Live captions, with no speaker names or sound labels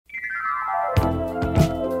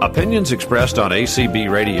Opinions expressed on ACB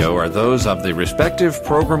Radio are those of the respective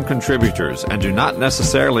program contributors and do not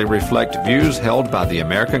necessarily reflect views held by the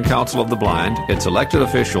American Council of the Blind, its elected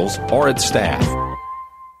officials, or its staff.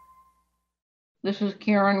 This is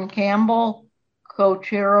Karen Campbell,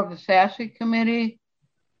 co-chair of the SASE committee.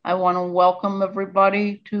 I want to welcome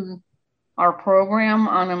everybody to our program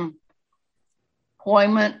on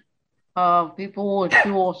employment of people with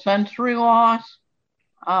dual sensory loss.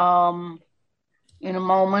 In a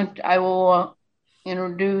moment, I will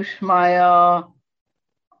introduce my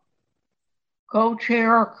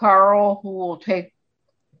co-chair, Carl, who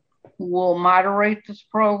will moderate this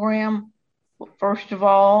program. But first of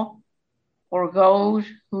all, for those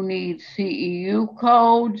who need CEU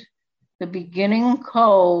codes, the beginning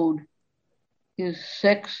code is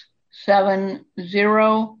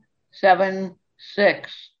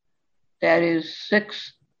 67076. That is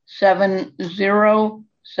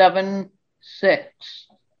 67076.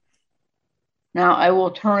 Now I will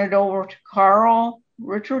turn it over to Carl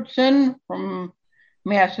Richardson from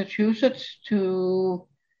Massachusetts to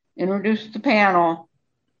introduce the panel.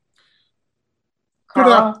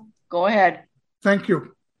 Carl, go ahead. Thank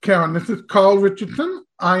you, Karen. This is Carl Richardson.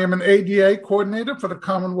 I am an ADA coordinator for the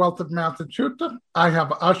Commonwealth of Massachusetts. I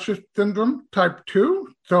have Usher syndrome type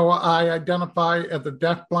 2, so I identify as a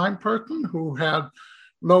deaf-blind person who has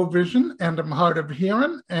low vision and I'm hard of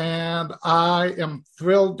hearing, and I am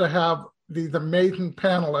thrilled to have these amazing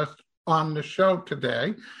panelists on the show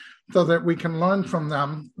today so that we can learn from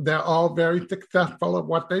them. They're all very successful at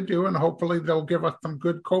what they do, and hopefully they'll give us some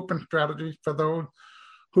good coping strategies for those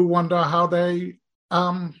who wonder how they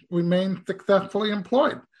remain successfully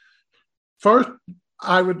employed. First,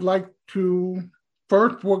 we're going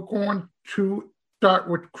to start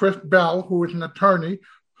with Chris Bell, who is an attorney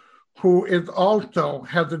who also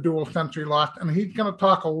has a dual sensory loss, and he's going to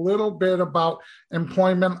talk a little bit about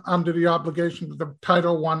employment under the obligations of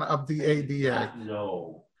Title I of the ADA.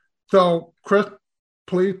 No. So, Chris,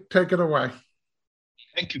 please take it away.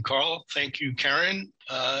 Thank you, Carl. Thank you, Karen.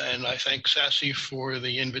 And I thank SASE for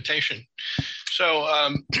the invitation. So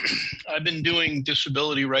I've been doing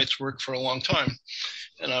disability rights work for a long time.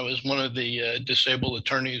 And I was one of the disabled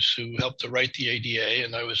attorneys who helped to write the ADA,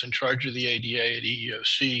 and I was in charge of the ADA at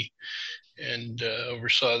EEOC and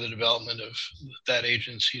oversaw the development of that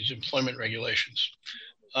agency's employment regulations.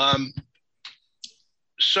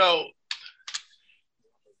 So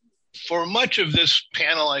for much of this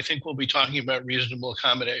panel, I think we'll be talking about reasonable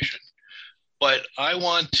accommodation. But I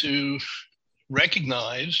want to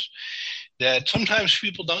recognize that sometimes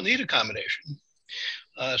people don't need accommodation.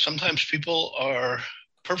 Sometimes people are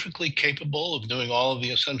perfectly capable of doing all of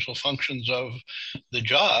the essential functions of the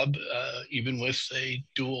job, even with a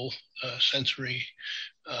dual sensory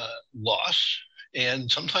loss.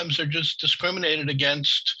 And sometimes they're just discriminated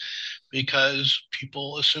against because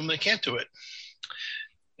people assume they can't do it.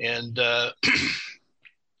 And the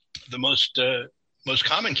most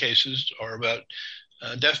common cases are about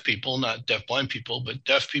deaf people, not deaf-blind people, but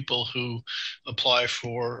deaf people who apply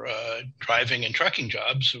for driving and trucking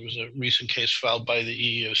jobs. There was a recent case filed by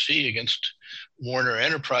the EEOC against Warner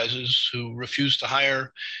Enterprises, who refused to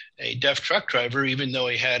hire a deaf truck driver, even though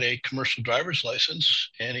he had a commercial driver's license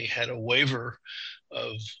and he had a waiver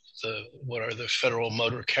of what are the federal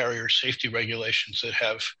motor carrier safety regulations that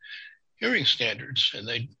have hearing standards, and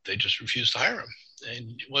they just refused to hire him.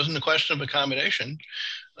 And it wasn't a question of accommodation.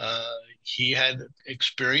 He had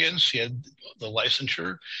experience, he had the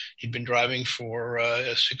licensure, he'd been driving for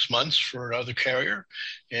 6 months for another carrier,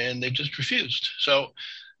 and they just refused. So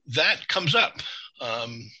that comes up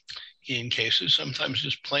in cases, sometimes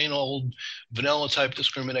just plain old vanilla type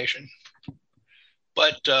discrimination.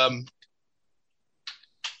 But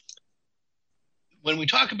when we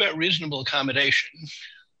talk about reasonable accommodation,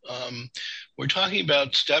 we're talking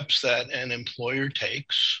about steps that an employer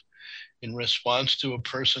takes in response to a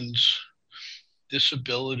person's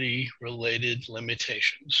disability-related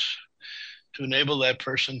limitations to enable that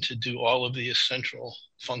person to do all of the essential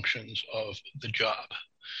functions of the job.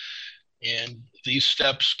 And these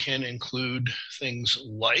steps can include things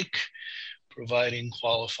like providing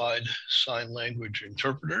qualified sign language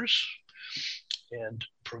interpreters and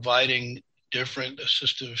providing different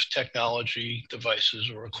assistive technology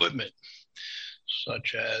devices or equipment,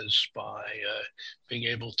 such as by being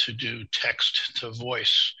able to do text to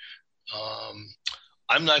voice.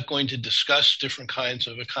 I'm not going to discuss different kinds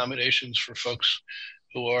of accommodations for folks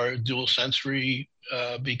who are dual sensory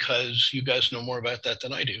because you guys know more about that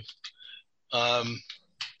than I do.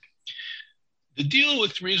 The deal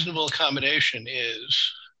with reasonable accommodation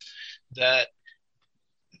is that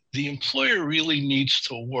the employer really needs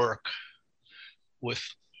to work with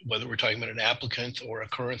whether we're talking about an applicant or a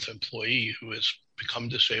current employee who has become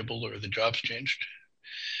disabled or the job's changed,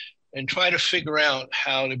 and try to figure out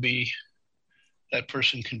how that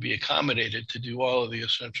person can be accommodated to do all of the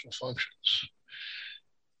essential functions.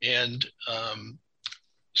 And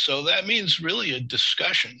so that means really a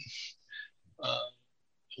discussion,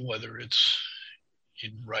 whether it's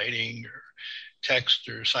in writing or text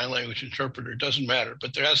or sign language interpreter, doesn't matter,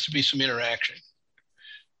 but there has to be some interaction.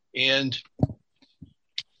 And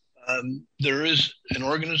there is an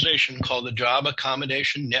organization called the Job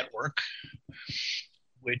Accommodation Network,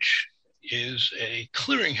 which is a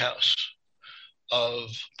clearinghouse of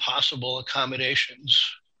possible accommodations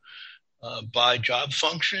by job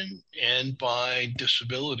function and by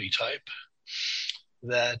disability type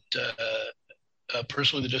that a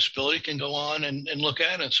person with a disability can go on and look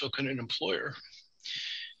at, and so can an employer.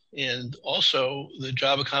 And also, the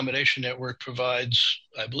Job Accommodation Network provides,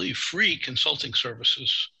 I believe, free consulting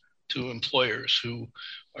services to employers who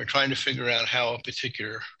are trying to figure out how a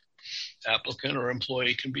particular applicant or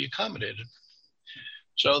employee can be accommodated.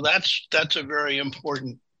 So that's a very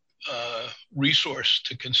important resource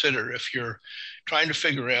to consider if you're trying to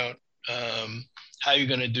figure out how you're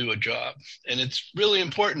going to do a job. And it's really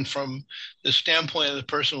important from the standpoint of the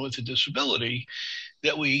person with a disability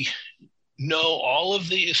that we know all of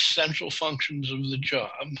the essential functions of the job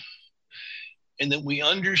and that we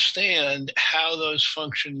understand how those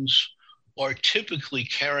functions are typically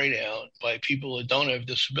carried out by people that don't have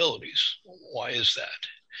disabilities. Why is that?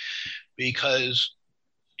 Because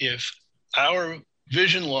if our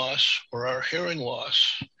vision loss or our hearing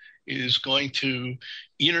loss is going to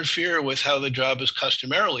interfere with how the job is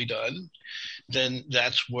customarily done, then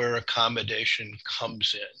that's where accommodation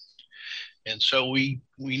comes in. And so we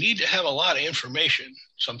need to have a lot of information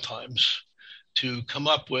sometimes to come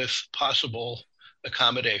up with possible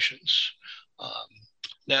accommodations.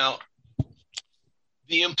 Now,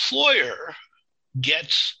 the employer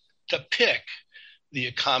gets to pick the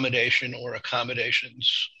accommodation or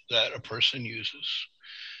accommodations that a person uses.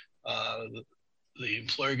 The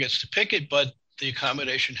employer gets to pick it, but the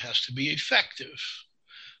accommodation has to be effective.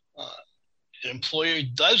 An employer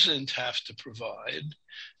doesn't have to provide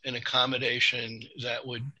an accommodation that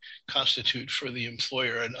would constitute for the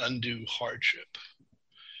employer an undue hardship.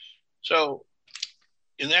 So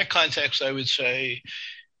in that context, I would say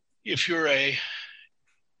if you're a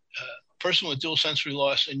person with dual sensory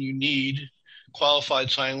loss and you need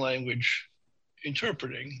qualified sign language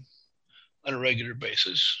interpreting on a regular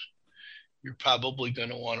basis, you're probably going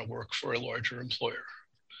to want to work for a larger employer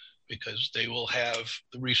because they will have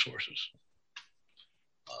the resources,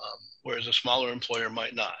 whereas a smaller employer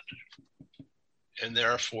might not. And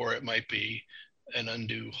therefore, it might be an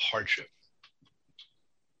undue hardship.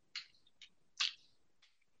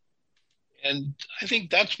 And I think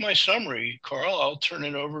that's my summary, Carl. I'll turn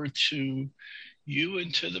it over to you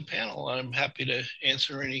and to the panel. I'm happy to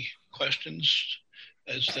answer any questions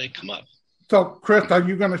as they come up. So, Chris, are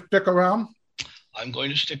you going to stick around? I'm going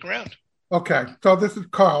to stick around. Okay, so this is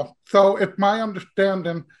Carl. So it's my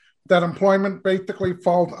understanding that employment basically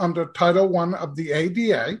falls under Title I of the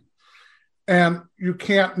ADA, and you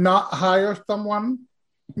can't not hire someone,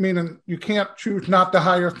 meaning you can't choose not to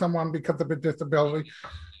hire someone because of a disability.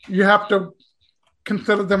 You have to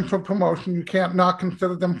consider them for promotion. You can't not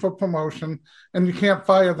consider them for promotion, and you can't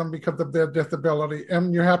fire them because of their disability.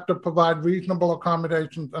 And you have to provide reasonable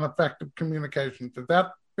accommodations and effective communications. Is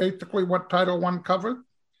that basically what Title I covers?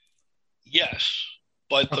 Yes,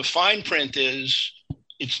 but the fine print is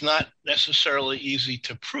it's not necessarily easy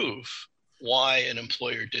to prove why an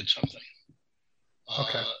employer did something.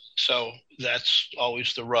 Okay. So that's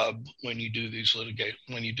always the rub when you do these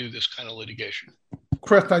when you do this kind of litigation.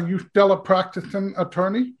 Chris, are you still a practicing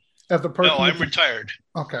attorney as a person? No, I'm retired.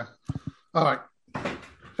 Okay. All right.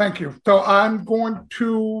 Thank you. So I'm going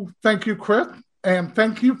to thank you, Chris, and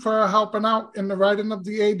thank you for helping out in the writing of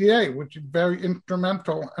the ADA, which is very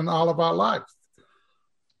instrumental in all of our lives.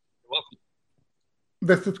 You're welcome.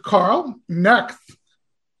 This is Carl. Next.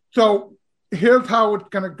 So here's how it's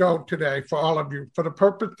going to go today for all of you. For the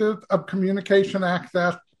purposes of communication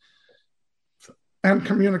access and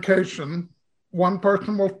communication, one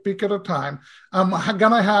person will speak at a time. I'm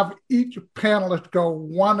going to have each panelist go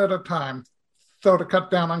one at a time, so to cut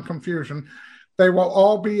down on confusion. They will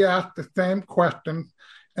all be asked the same question,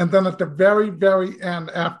 and then at the very, very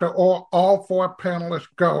end, after all four panelists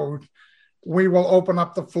go, we will open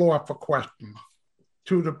up the floor for questions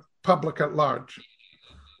to the public at large.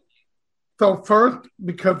 So first,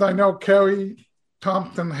 because I know Carrie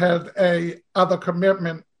Thompson has a other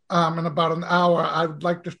commitment, in about an hour. I would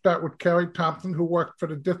like to start with Carrie Thompson, who worked for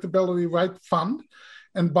the Disability Rights Fund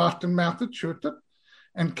in Boston, Massachusetts.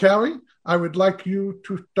 And Carrie, I would like you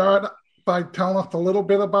to start by telling us a little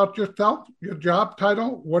bit about yourself, your job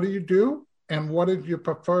title, what do you do, and what is your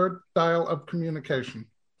preferred style of communication?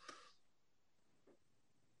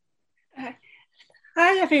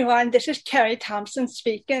 Hi, everyone. This is Carrie Thompson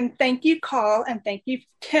speaking. Thank you, Carl, and thank you,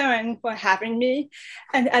 Karen, for having me.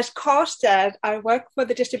 And as Carl said, I work for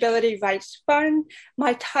the Disability Rights Fund.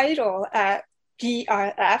 My title at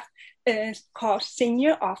DRF is called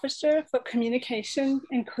Senior Officer for Communication,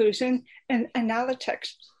 Inclusion, and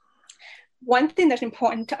Analytics. One thing that's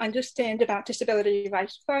important to understand about Disability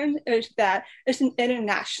Rights Fund is that it's an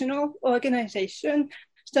international organization.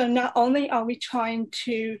 So not only are we trying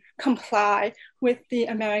to comply with the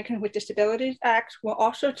Americans with Disabilities Act, we're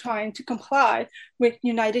also trying to comply with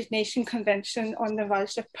United Nations Convention on the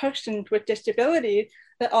Rights of Persons with Disabilities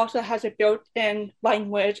that also has a built-in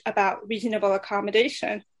language about reasonable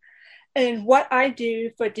accommodation. And what I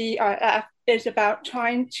do for DRF is about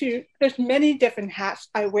there's many different hats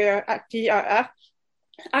I wear at DRF.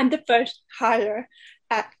 I'm the first hire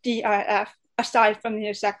at DRF, aside from the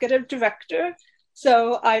executive director.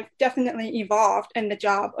 So I've definitely evolved in the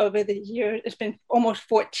job over the years. It's been almost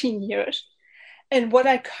 14 years. And what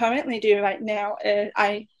I currently do right now is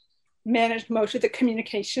I manage most of the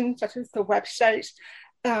communication, such as the websites,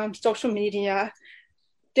 social media,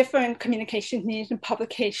 different communication needs and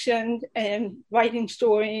publications, and writing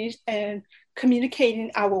stories and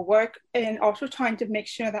communicating our work, and also trying to make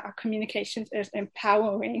sure that our communications is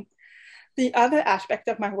empowering. The other aspect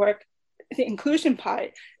of my work, the inclusion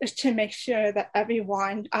part, is to make sure that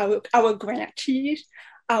everyone, our grantees,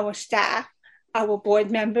 our staff, our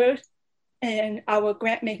board members, and our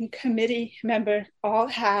grant-making committee members all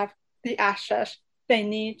have the access they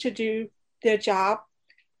need to do their job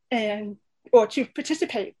or to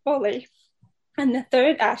participate fully. And the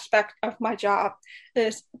third aspect of my job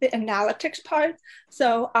is the analytics part.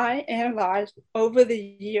 So I analyze over the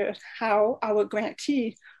years how our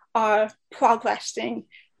grantees are progressing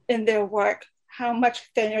in their work, how much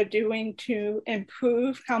they are doing to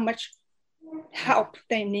improve, how much help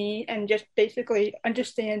they need, and just basically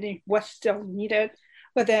understanding what's still needed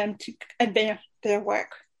for them to advance their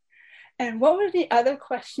work. And what was the other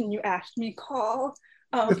question you asked me, Carl?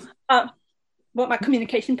 What my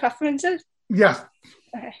communication preference is? Yes.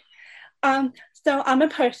 Okay. So I'm a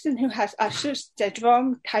person who has Usher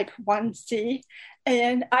syndrome type 1C,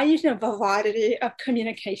 and I use a variety of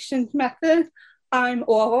communication methods. I'm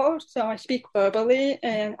oral, so I speak verbally,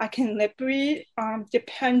 and I can lip read,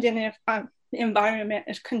 depending if the environment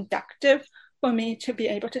is conducive for me to be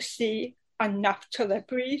able to see enough to lip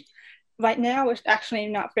read. Right now, it's actually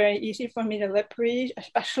not very easy for me to lip read,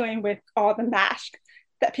 especially with all the masks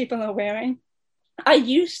that people are wearing. I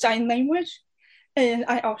use sign language, and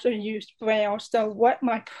I also use Braille. So what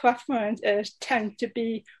my preference is tends to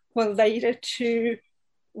be related to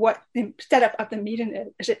what the setup of the meeting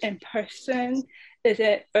is. Is it in person? Is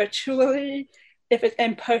it virtually? If it's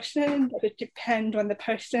in person, does it depend on the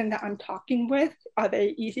person that I'm talking with? Are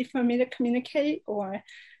they easy for me to communicate or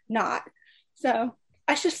not? So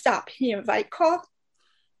I should stop here, right, Carl?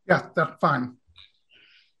 Yes, that's fine.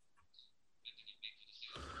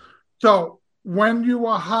 So when you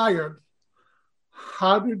were hired,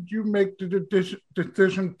 how did you make the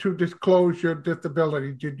decision to disclose your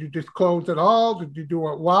disability? Did you disclose it all? Did you do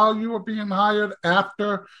it while you were being hired,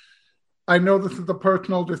 after? I know this is a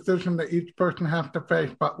personal decision that each person has to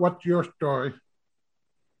face, but what's your story?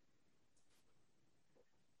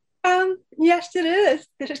 Yes, it is.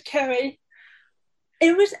 This is Carrie.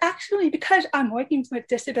 It was actually because I'm working for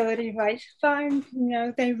Disability Rights Fund.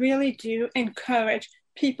 They really do encourage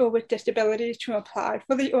people with disabilities to apply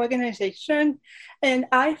for the organization. And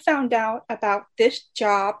I found out about this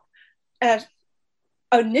job as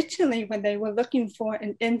initially when they were looking for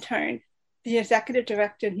an intern. The executive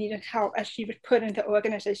director needed help as she was putting the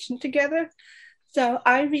organization together. So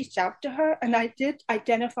I reached out to her, and I did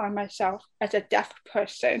identify myself as a deaf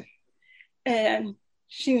person. And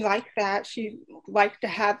she liked that. She liked to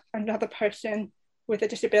have another person with a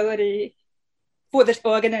disability for this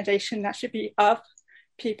organization that should be of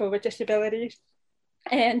people with disabilities.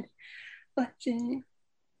 And let's see,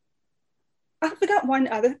 I forgot one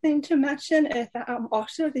other thing to mention is that I'm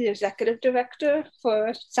also the executive director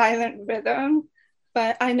for Silent Rhythm,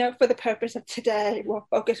 but I know for the purpose of today, we'll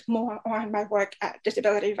focus more on my work at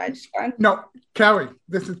Disability Rights Fund. No, Carrie,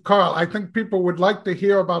 this is Carl. I think people would like to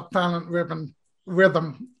hear about Silent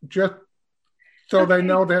Rhythm just so they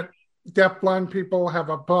know that deafblind people have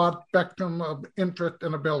a broad spectrum of interest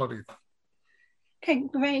and abilities. Okay,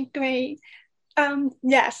 great.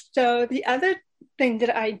 Yes, so the other thing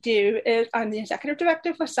that I do is I'm the executive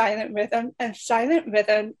director for Silent Rhythm, and Silent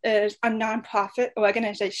Rhythm is a nonprofit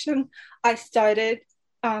organization I started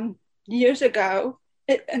years ago.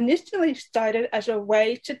 It initially started as a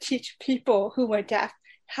way to teach people who were deaf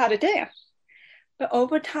how to dance. But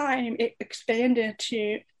over time, it expanded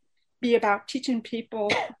to be about teaching people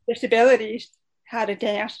with disabilities how to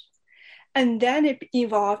dance. And then it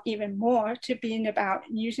evolved even more to being about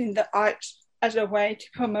using the arts as a way to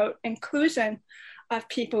promote inclusion of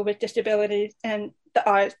people with disabilities and the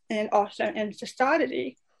arts and also in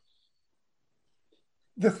society.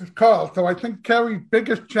 This is Carl. So I think Carrie's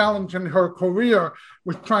biggest challenge in her career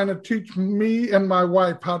was trying to teach me and my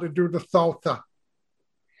wife how to do the salsa.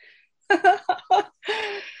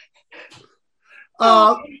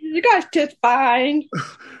 You guys did fine.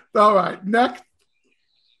 All right, next.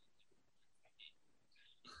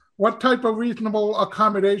 What type of reasonable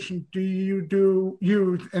accommodation do you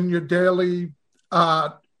use in your daily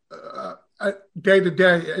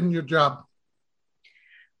day-to-day in your job?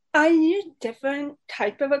 I use different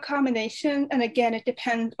type of accommodation, and again, it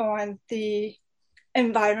depends on the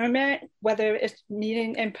environment, whether it's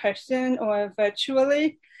meeting in person or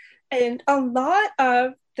virtually. And a lot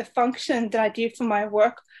of the function that I do for my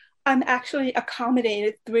work, I'm actually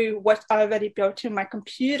accommodated through what's already built in my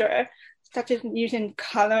computer, such as using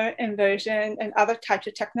color inversion and other types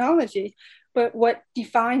of technology. But what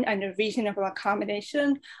defined under reasonable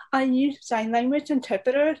accommodation, I use sign language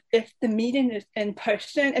interpreters if the meeting is in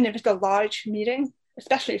person and if it's a large meeting,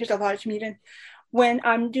 especially if it's a large meeting. When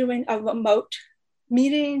I'm doing a remote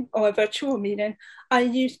meeting or a virtual meeting, I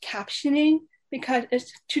use captioning because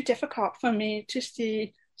it's too difficult for me to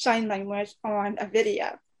see sign language on a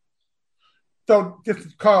video. So this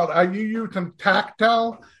is Carl. Are you using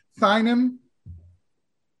tactile sign-in?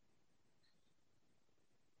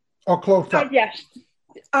 Or close up? Yes,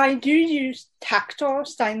 I do use tactile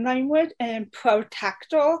sign language and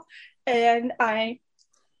pro-tactile, and I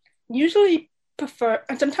usually prefer,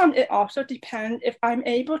 and sometimes it also depends if I'm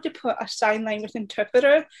able to put a sign language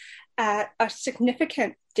interpreter at a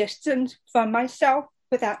significant distance from myself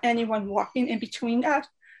without anyone walking in between us.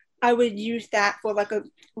 I would use that for like a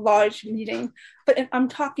large meeting. But if I'm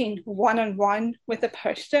talking one-on-one with a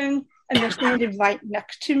person and they're standing right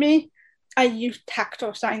next to me, I use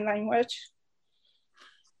tactile sign language.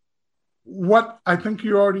 What, I think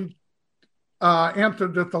you already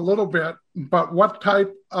answered this a little bit, but what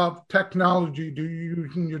type of technology do you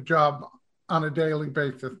use in your job on a daily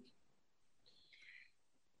basis?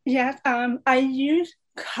 Yes, I use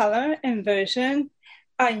color inversion.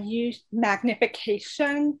 I use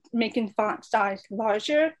magnification, making font size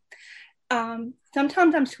larger.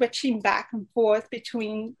 Sometimes I'm switching back and forth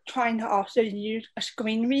between trying to also use a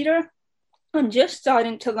screen reader. I'm just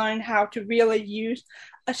starting to learn how to really use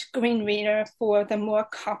a screen reader for the more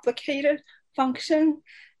complicated function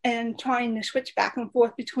and trying to switch back and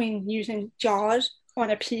forth between using JAWS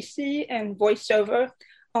on a PC and VoiceOver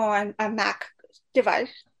on a Mac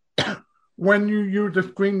device. When you use a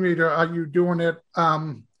screen reader, are you doing it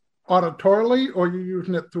auditorily or are you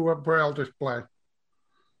using it through a Braille display?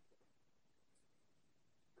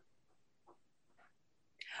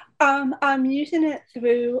 I'm using it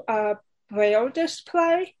through a Braille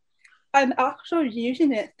display. I'm also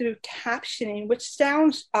using it through captioning, which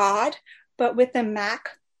sounds odd, but with the Mac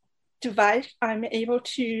device, I'm able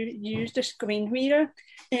to use the screen reader,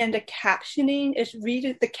 and the captioning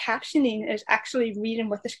is actually reading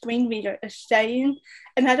what the screen reader is saying.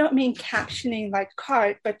 And I don't mean captioning like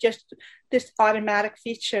CART, but just this automatic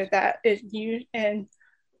feature that is used in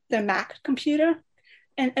the Mac computer.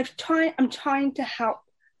 And I'm trying to help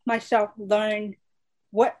myself learn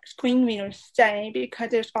what screen readers say, because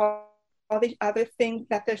there's all these other things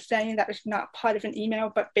that they're saying that is not part of an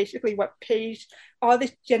email, but basically what page, all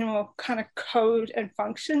this general kind of code and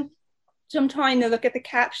function. So I'm trying to look at the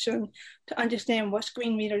caption to understand what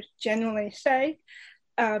screen readers generally say,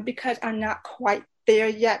 because I'm not quite there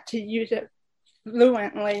yet to use it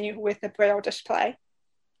fluently with a Braille display.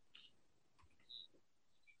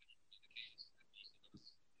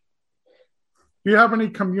 Do you have any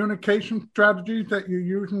communication strategies that you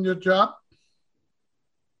use in your job?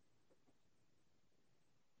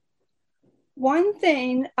 One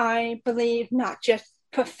thing I believe, not just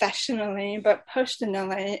professionally, but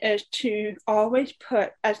personally, is to always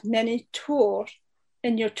put as many tools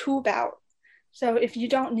in your tool belt. So if you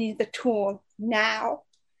don't need the tool now,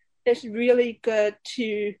 it's really good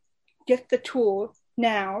to get the tool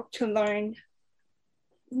now to learn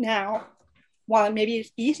now, while maybe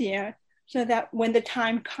it's easier, so that when the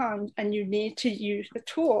time comes and you need to use the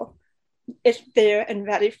tool, it's there and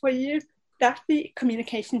ready for you. That's the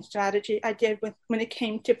communication strategy I did when it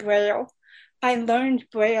came to Braille. I learned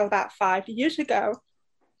Braille about 5 years ago,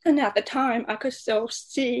 and at the time I could still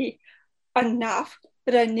see enough,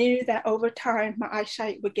 but I knew that over time my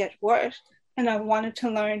eyesight would get worse, and I wanted to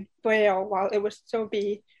learn Braille while it would still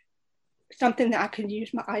be something that I could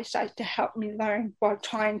use my eyesight to help me learn while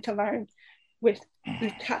trying to learn with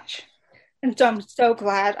touch. And so I'm so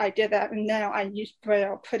glad I did that, and now I use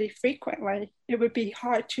Braille pretty frequently. It would be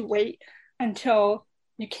hard to wait until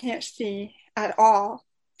you can't see at all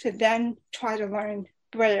to then try to learn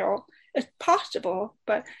Braille. It's possible,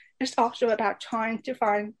 but it's also about trying to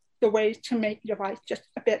find the ways to make your life just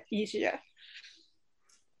a bit easier.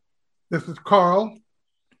 This is Carl.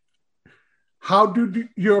 How do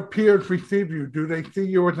your peers receive you? Do they see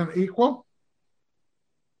you as an equal?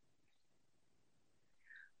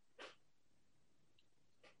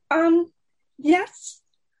 Yes.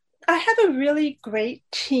 I have a really great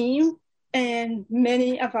team, and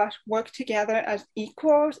many of us work together as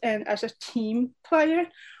equals and as a team player.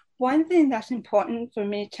 One thing that's important for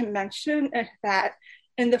me to mention is that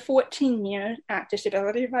in the 14 years at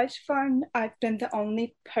Disability Rights Fund, I've been the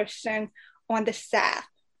only person on the staff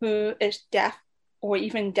who is deaf or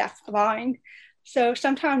even deafblind. So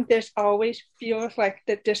sometimes there's always feels like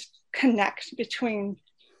the disconnect between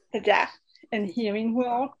the deaf and hearing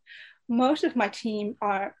world. Most of my team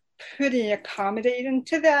are pretty accommodating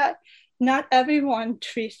to that. Not everyone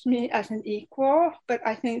treats me as an equal, but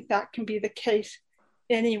I think that can be the case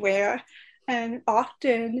anywhere. And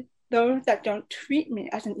often those that don't treat me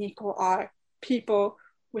as an equal are people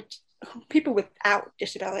without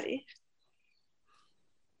disabilities.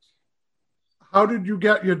 How did you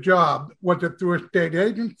get your job? Was it through a state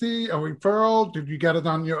agency, a referral? Did you get it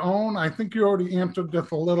on your own? I think you already answered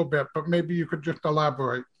this a little bit, but maybe you could just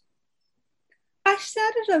elaborate. I said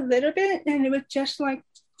it a little bit, and it was just like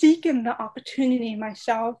seeking the opportunity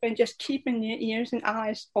myself and just keeping your ears and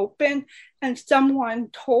eyes open. And someone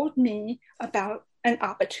told me about an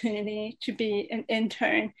opportunity to be an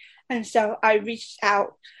intern. And so I reached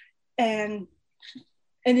out and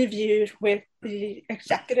interviewed with the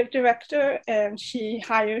executive director, and she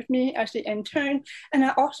hired me as the intern. And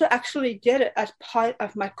I also actually did it as part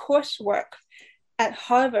of my coursework at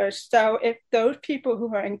Harvard. So if those people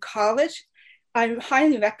who are in college, I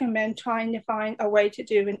highly recommend trying to find a way to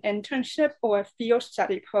do an internship or a field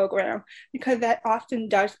study program, because that often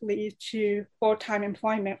does lead to full-time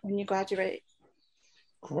employment when you graduate.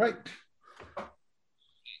 Great.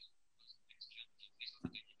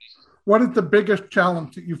 What is the biggest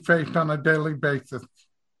challenge that you face on a daily basis?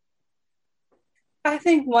 I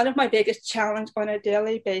think one of my biggest challenges on a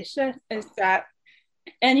daily basis is that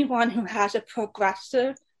anyone who has a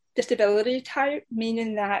progressive disability type,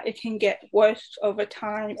 meaning that it can get worse over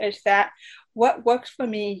time, is that what works for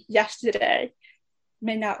me yesterday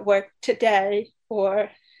may not work today or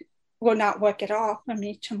will not work at all for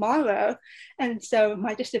me tomorrow. And so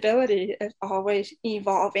my disability is always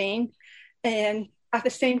evolving. And at the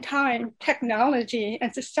same time, technology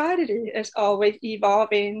and society is always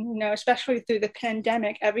evolving, especially through the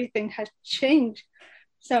pandemic. Everything has changed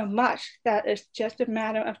so much that it's just a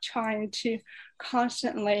matter of trying to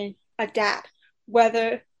constantly adapt,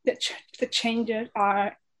 whether the changes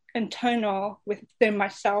are internal within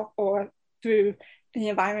myself or through the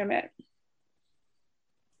environment.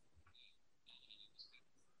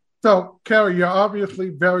 So, Carrie, you're obviously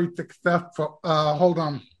very successful. Hold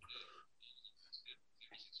on.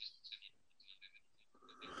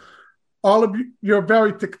 All of you, you're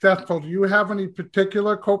very successful. Do you have any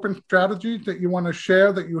particular coping strategies that you want to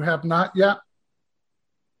share that you have not yet?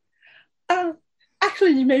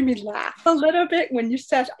 Actually, you made me laugh a little bit when you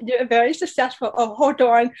said you're very successful. Oh, hold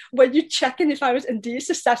on. Were you checking if I was indeed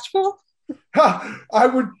successful? I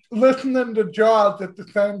was listening to Jaws at the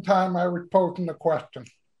same time I was posing the question.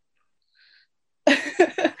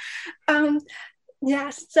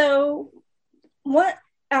 Yeah, so what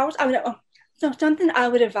else? So something I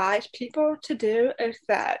would advise people to do is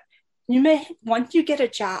that once you get a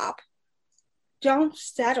job, don't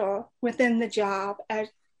settle within the job, as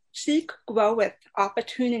seek growth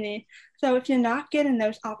opportunity. So if you're not getting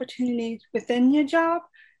those opportunities within your job,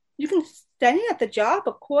 you can stay at the job,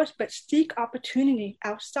 of course, but seek opportunity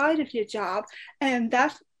outside of your job. And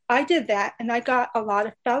I did that, and I got a lot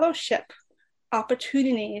of fellowship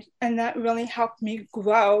opportunities, and that really helped me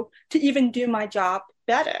grow to even do my job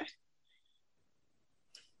better.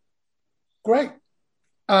 Great.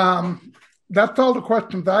 That's all the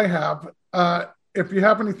questions I have. If you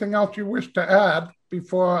have anything else you wish to add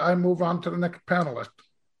before I move on to the next panelist.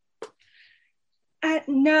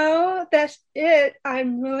 No, that's it.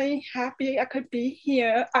 I'm really happy I could be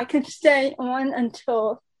here. I could stay on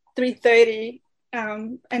until 3:30.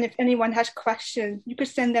 And if anyone has questions, you could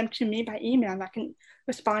send them to me by email and I can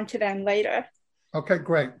respond to them later. Okay,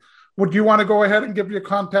 great. Would you want to go ahead and give your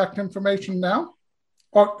contact information now?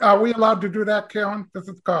 Or are we allowed to do that, Karen? This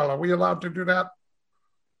is Carl. Are we allowed to do that?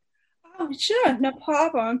 Oh, sure. No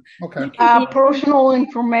problem. Okay. Personal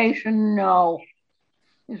information, no,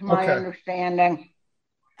 is my understanding.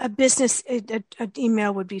 A business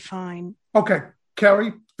email would be fine. Okay.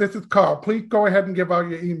 Carrie, this is Carl. Please go ahead and give out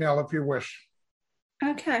your email if you wish.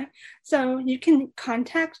 Okay. So you can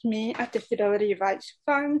contact me at Disability Rights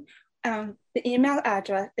Fund. The email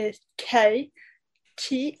address is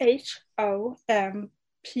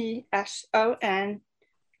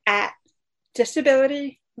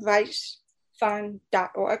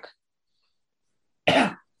KTHOMPSON@disabilityrightsfund.org.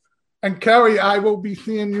 And Carrie, I will be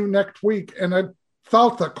seeing you next week in a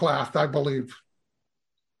salsa class, I believe.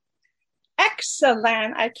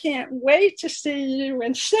 Excellent. I can't wait to see you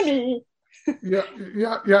and Shimmy. Yeah.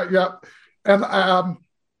 And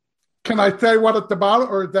can I say what it's about,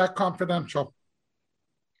 or is that confidential?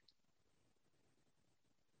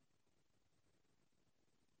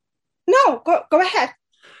 No, go ahead.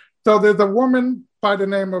 So there's a woman by the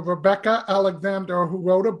name of Rebecca Alexander who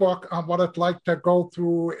wrote a book on what it's like to go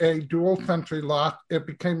through a dual sensory loss. It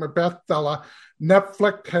became a bestseller.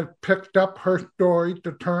 Netflix has picked up her story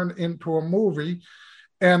to turn into a movie.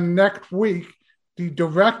 And next week, the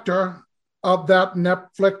director of that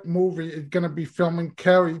Netflix movie is going to be filming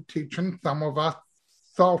Carrie teaching some of us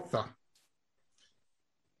salsa.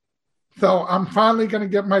 So I'm finally going to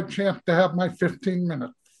get my chance to have my 15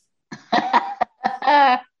 minutes.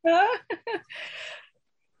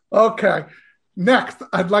 Okay. Next,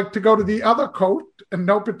 I'd like to go to the other coast in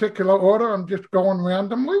no particular order. I'm just going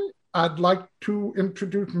randomly. I'd like to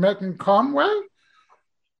introduce Megan Conway,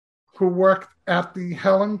 who works at the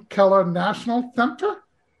Helen Keller National Center.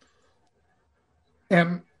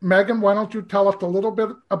 And Megan, why don't you tell us a little bit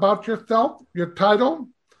about yourself, your title,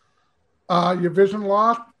 your vision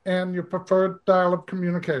loss, and your preferred style of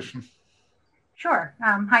communication? Sure.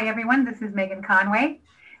 Hi, everyone. This is Megan Conway.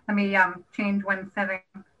 Let me change one setting.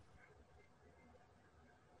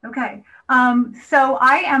 Okay. So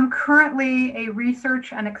I am currently a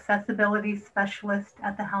research and accessibility specialist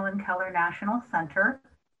at the Helen Keller National Center.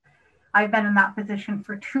 I've been in that position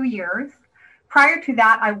for 2 years. Prior to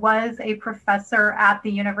that, I was a professor at the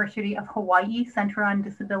University of Hawaii Center on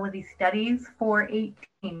Disability Studies for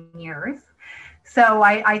 18 years. So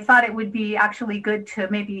I thought it would be actually good to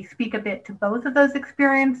maybe speak a bit to both of those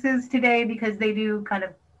experiences today, because they do kind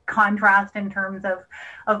of contrast in terms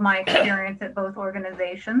of my experience at both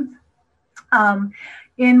organizations.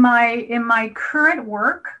 In my current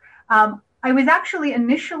work, I was actually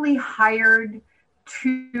initially hired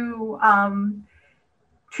to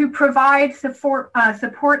provide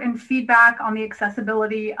support and feedback on the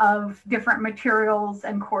accessibility of different materials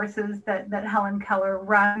and courses that Helen Keller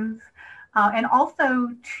runs, and also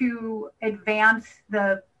to advance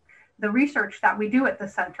the research that we do at the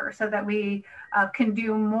center so that we can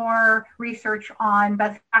do more research on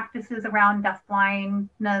best practices around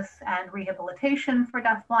deafblindness and rehabilitation for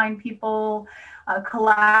deafblind people,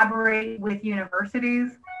 collaborate with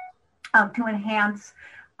universities to enhance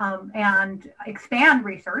and expand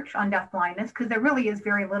research on deafblindness, because there really is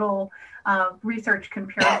very little research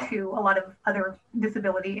compared to a lot of other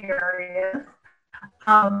disability areas.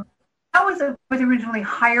 I was originally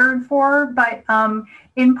hired for, but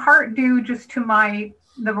in part due just to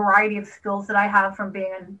the variety of skills that I have from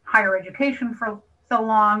being in higher education for so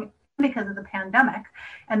long, because of the pandemic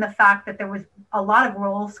and the fact that there was a lot of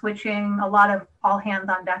role switching, a lot of all hands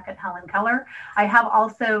on deck at Helen Keller. I have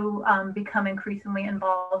also become increasingly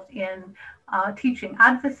involved in teaching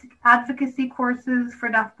advocacy courses for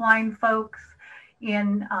deafblind folks,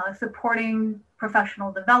 in supporting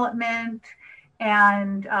professional development,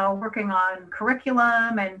 and working on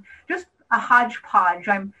curriculum, and just a hodgepodge.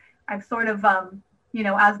 I'm sort of,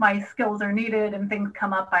 as my skills are needed and things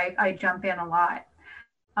come up, I jump in a lot.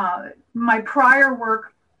 My prior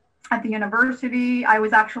work at the university, I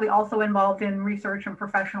was actually also involved in research and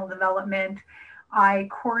professional development. I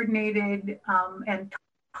coordinated and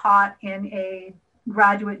taught in a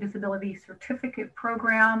graduate disability certificate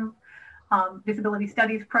program, disability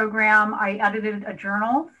studies program. I edited a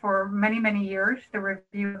journal for many, many years, the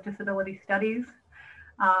Review of Disability Studies.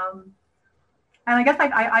 And I guess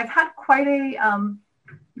I've had quite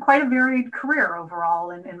a varied career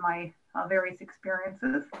overall in my various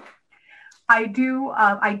experiences. I do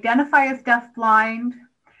identify as deafblind.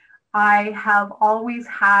 I have always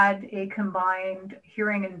had a combined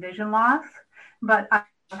hearing and vision loss, but I've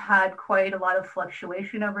had quite a lot of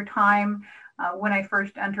fluctuation over time. When I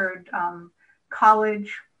first entered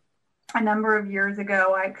college a number of years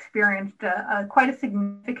ago, I experienced quite a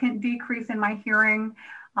significant decrease in my hearing,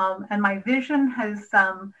 and my vision has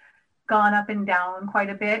gone up and down quite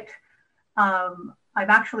a bit. I've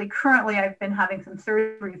been having some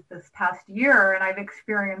surgeries this past year, and I've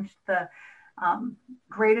experienced the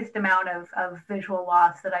greatest amount of visual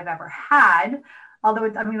loss that I've ever had. Although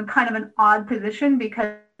it's, kind of an odd position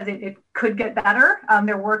because it could get better.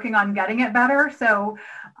 They're working on getting it better. So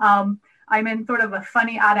I'm in sort of a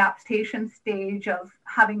funny adaptation stage of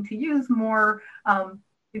having to use more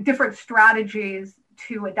different strategies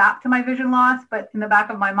to adapt to my vision loss. But in the back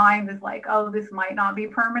of my mind is like, oh, this might not be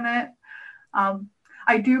permanent.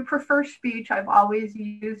 I do prefer speech. I've always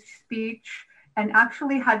used speech and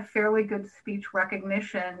actually had fairly good speech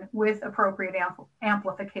recognition with appropriate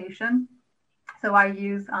amplification. So I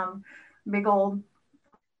use big old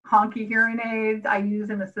honky hearing aids. I use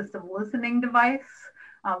an assistive listening device,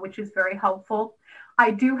 which is very helpful. I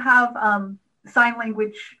do have sign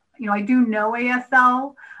language, I do know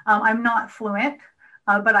ASL. I'm not fluent,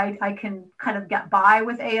 but I can kind of get by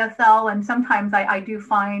with ASL. And sometimes I do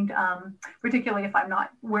find, particularly if I'm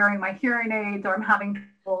not wearing my hearing aids or I'm having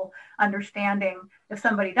trouble understanding, if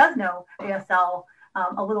somebody does know ASL,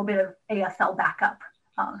 a little bit of ASL backup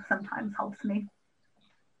sometimes helps me.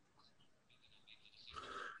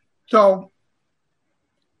 So,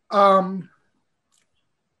 and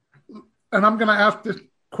I'm going to ask this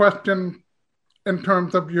question in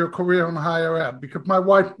terms of your career in higher ed, because my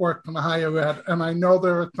wife worked in higher ed, and I know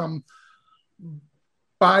there are some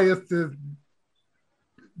biases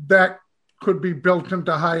that could be built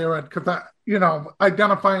into higher ed, because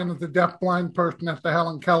identifying as a deafblind person at the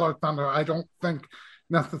Helen Keller Center, I don't think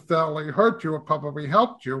necessarily hurt you. It probably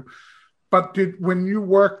helped you. But when you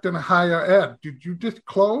worked in higher ed, did you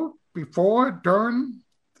disclose before, during?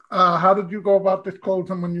 How did you go about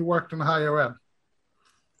disclosing when you worked in higher ed?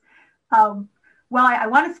 Well, I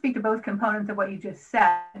want to speak to both components of what you just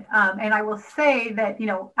said. And I will say that,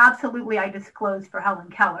 absolutely I disclosed for Helen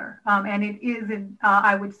Keller. And it is,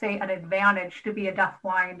 I would say, an advantage to be a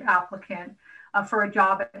deafblind applicant for a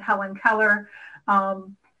job at Helen Keller.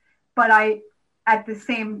 But at the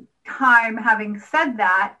same time, having said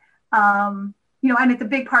that, and it's a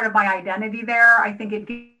big part of my identity there. I think it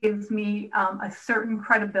gives me a certain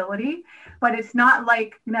credibility, but it's not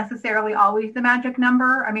like necessarily always the magic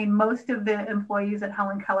number. I mean, most of the employees at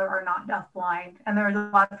Helen Keller are not deafblind, and there's a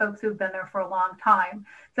lot of folks who've been there for a long time.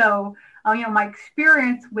 So, my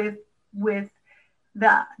experience with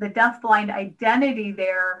the deafblind identity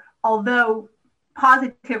there, although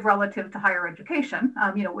positive relative to higher education,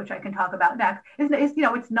 which I can talk about next,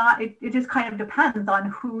 it's not. It just kind of depends on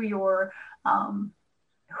who you're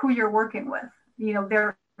working with.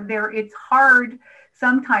 It's hard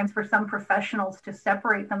sometimes for some professionals to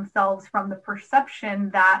separate themselves from the perception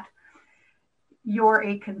that you're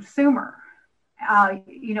a consumer.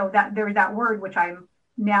 That there's that word which I'm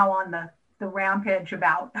now on the rampage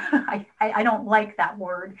about. I don't like that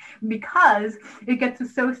word because it gets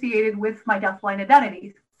associated with my deafblind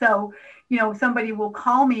identity. So, somebody will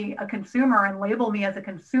call me a consumer and label me as a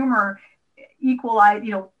consumer,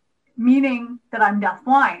 meaning that I'm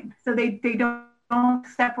deafblind. So they don't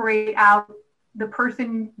separate out the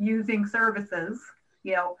person using services,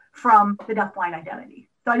 from the deafblind identity.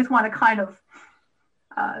 So I just want to kind of,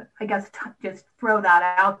 just throw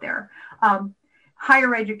that out there.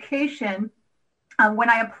 Higher education, when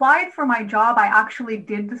I applied for my job, I actually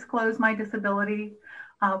did disclose my disability.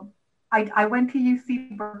 I went to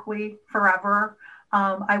UC Berkeley forever.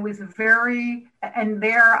 I was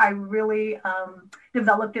I really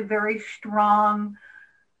developed a very strong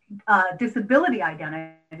disability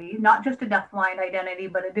identity, not just a deafblind identity,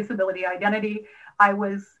 but a disability identity. I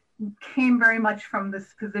came very much from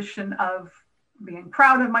this position of being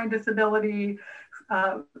proud of my disability,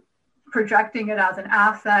 projecting it as an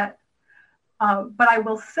asset. But I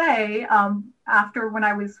will say, when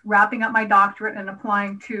I was wrapping up my doctorate and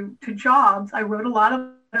applying to jobs, I wrote a lot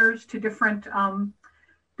of letters to different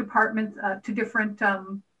departments, to different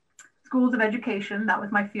schools of education. That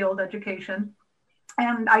was my field, education.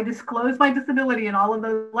 And I disclosed my disability in all of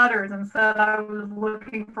those letters and said I was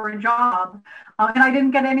looking for a job. And I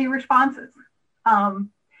didn't get any responses.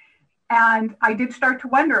 And I did start to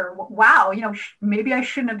wonder, wow, maybe I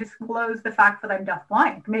shouldn't have disclosed the fact that I'm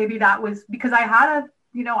deafblind. Maybe that was because I had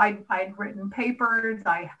I'd written papers.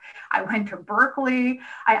 I went to Berkeley.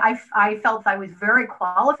 I felt I was very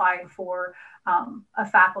qualified for a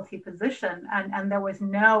faculty position, and there was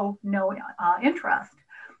no interest.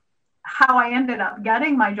 How I ended up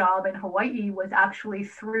getting my job in Hawaii was actually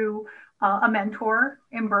through a mentor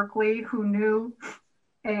in Berkeley who knew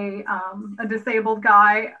a disabled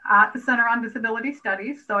guy at the Center on Disability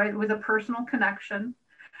Studies. So it was a personal connection.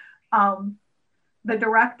 The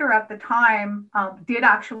director at the time did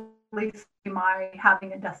actually see my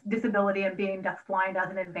having a disability and being deafblind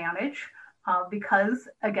as an advantage because,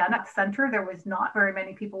 again, at Center, there was not very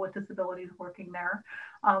many people with disabilities working there.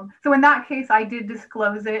 So in that case, I did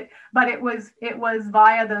disclose it, but it was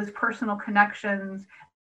via those personal connections.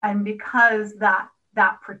 And because that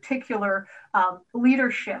particular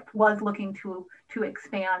leadership was looking to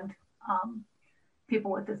expand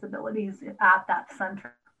people with disabilities at that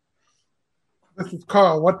center. This is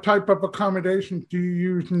Carl. What type of accommodations do you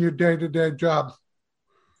use in your day-to-day job?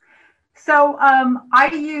 So I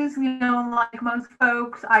use, like most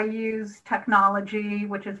folks, I use technology,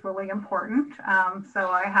 which is really important. So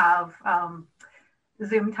I have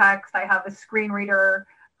Zoom text, I have a screen reader.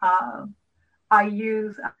 I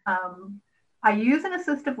use an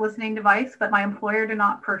assistive listening device, but my employer did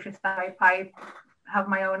not purchase that. I have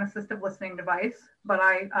my own assistive listening device, but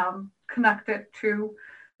I connect it to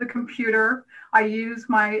the computer. I use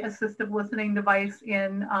my assistive listening device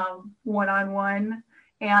in one-on-one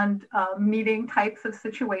and meeting types of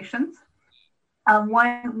situations.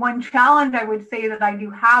 One challenge I would say that I do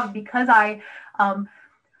have, because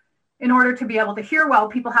in order to be able to hear well,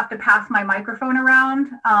 people have to pass my microphone around.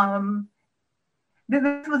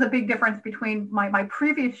 This was a big difference between my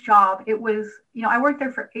previous job. It was, I worked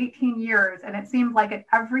there for 18 years, and it seemed like at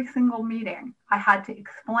every single meeting, I had to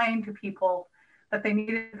explain to people that they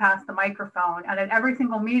needed to pass the microphone. And at every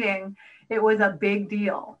single meeting, it was a big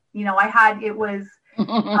deal. I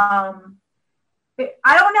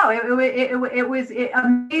don't know. It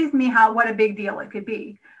amazed me what a big deal it could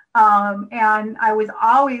be. And I was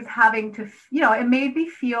always having to, it made me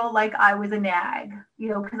feel like I was a nag,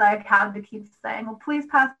 because I had to keep saying, well, please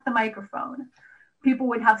pass the microphone. People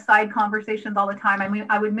would have side conversations all the time. I mean,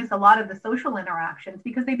 I would miss a lot of the social interactions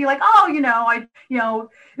because they'd be like, oh,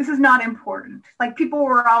 this is not important. Like, people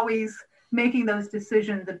were always making those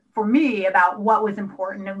decisions for me about what was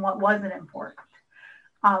important and what wasn't important.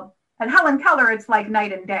 At Helen Keller, it's like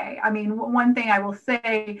night and day. I mean, one thing I will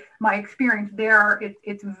say, my experience there,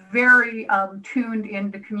 it's very tuned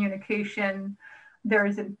into communication.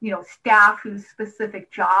 There's staff whose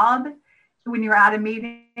specific job when you're at a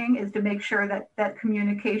meeting is to make sure that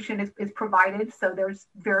communication is provided. So there's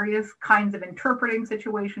various kinds of interpreting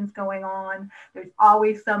situations going on. There's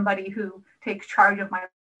always somebody who takes charge of my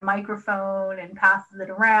microphone and passes it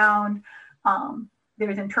around.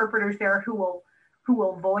 There's interpreters there who will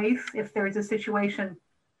voice if there's a situation,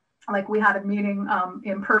 like we had a meeting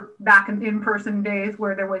back in in-person days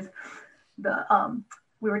where there was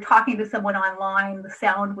we were talking to someone online, the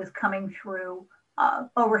sound was coming through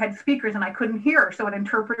overhead speakers and I couldn't hear. So an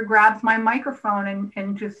interpreter grabs my microphone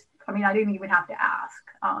and just, I didn't even have to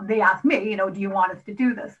ask. They asked me, do you want us to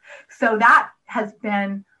do this? So that has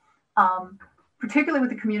been, particularly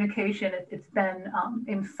with the communication, it's been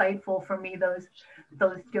insightful for me, those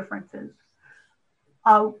differences.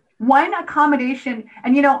 One accommodation,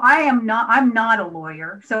 and I'm not a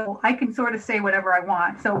lawyer, so I can sort of say whatever I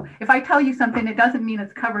want. So if I tell you something, it doesn't mean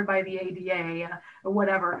it's covered by the ADA or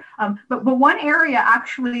whatever. But one area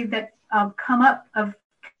actually that come up of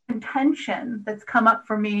contention that's come up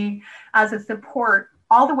for me as a support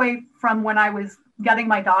all the way from when I was getting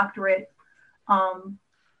my doctorate,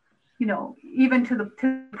 even to the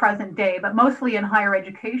present day, but mostly in higher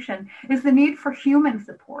education, is the need for human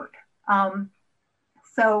support.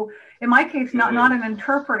 So in my case, not an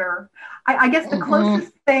interpreter. I guess the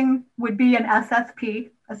closest thing would be an SSP,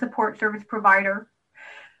 a support service provider.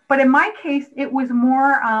 But in my case, it was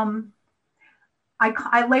more,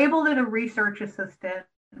 I labeled it a research assistant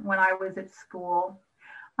when I was at school.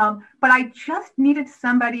 But I just needed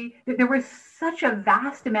somebody. There was such a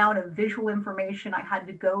vast amount of visual information I had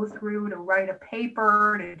to go through to write a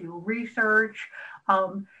paper, to do research.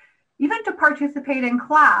 Even to participate in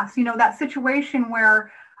class, that situation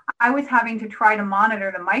where I was having to try to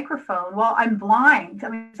monitor the microphone. Well, I'm blind.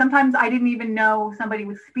 Sometimes I didn't even know somebody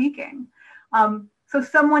was speaking. So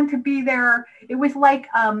someone to be there, it was like,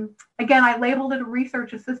 again, I labeled it a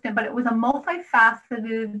research assistant, but it was a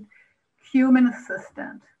multifaceted human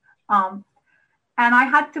assistant. And I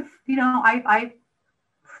had to, I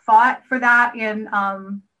fought for that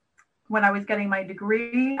when I was getting my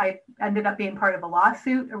degree. I ended up being part of a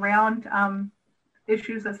lawsuit around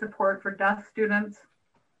issues of support for deaf students.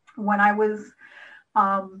 When I was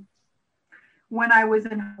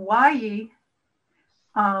in Hawaii,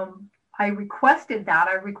 I requested that.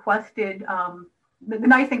 The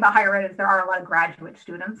nice thing about higher ed is there are a lot of graduate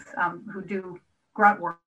students who do grunt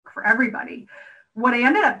work for everybody. What I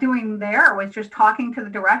ended up doing there was just talking to the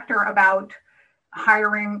director about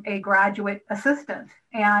hiring a graduate assistant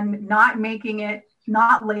and not labeling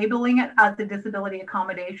it as a disability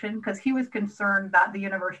accommodation, because he was concerned that the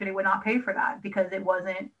university would not pay for that because it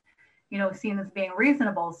wasn't, seen as being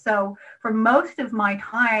reasonable. So for most of my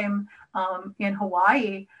time in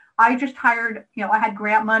Hawaii, I just hired, I had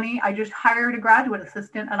grant money. I just hired a graduate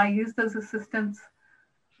assistant, and I used those assistants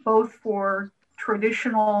both for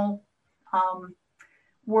traditional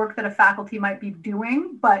work that a faculty might be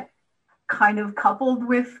doing, but kind of coupled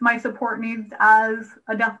with my support needs as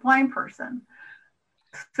a deafblind person.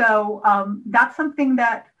 So that's something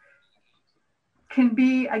that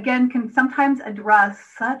can sometimes address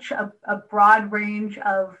such a broad range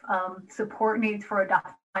of support needs for a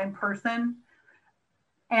deafblind person.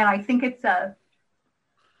 And I think it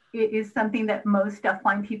is something that most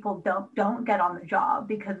deafblind people don't get on the job,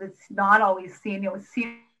 because it's not always seen, it's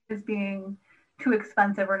seen as being too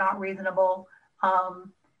expensive or not reasonable.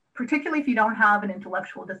 Particularly if you don't have an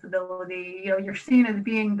intellectual disability, you're seen as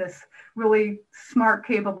being this really smart,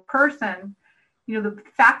 capable person. The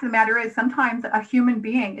fact of the matter is sometimes a human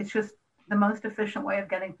being is just the most efficient way of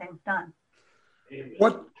getting things done.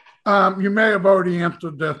 What, you may have already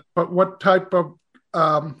answered this, but what type of,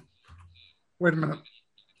 wait a minute.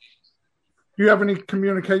 Do you have any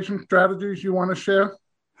communication strategies you want to share?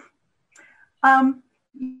 One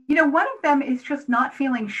of them is just not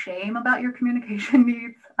feeling shame about your communication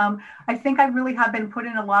needs. I think I really have been put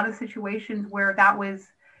in a lot of situations where that was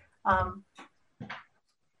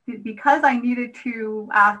because I needed to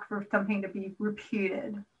ask for something to be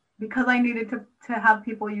repeated, because I needed to have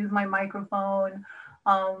people use my microphone,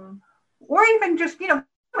 or even just, so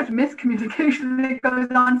much miscommunication that goes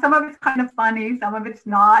on. Some of it's kind of funny, some of it's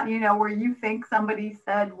not, where you think somebody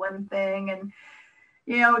said one thing and,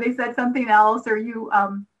 they said something else, or you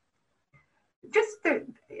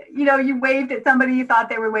you waved at somebody, you thought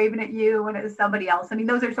they were waving at you and it was somebody else. I mean,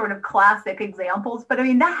 those are sort of classic examples, but I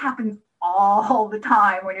mean, that happens all the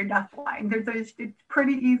time when you're deafblind. It's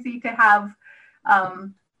pretty easy to have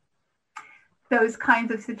those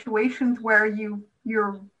kinds of situations where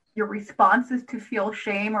your response is to feel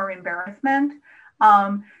shame or embarrassment.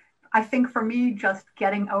 I think for me, just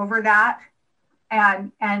getting over that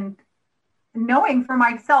and knowing for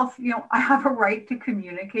myself, I have a right to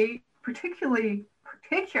communicate, particularly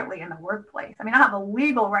in the workplace. I mean, I have a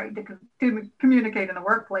legal right to communicate in the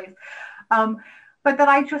workplace, but that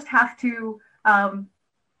I just have to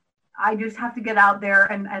get out there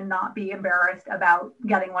and not be embarrassed about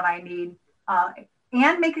getting what I need,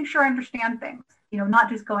 and making sure I understand things. Not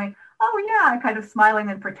just going, oh yeah, kind of smiling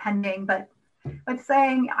and pretending, but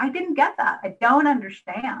saying, I didn't get that. I don't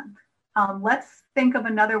understand. Let's think of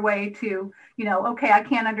another way to, okay, I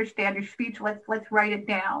can't understand your speech. Let's write it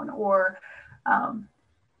down, or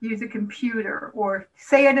use a computer, or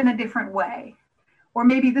say it in a different way. Or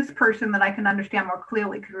maybe this person that I can understand more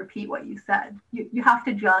clearly could repeat what you said. You have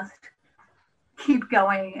to just keep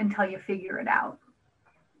going until you figure it out.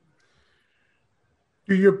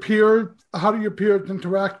 How do your peers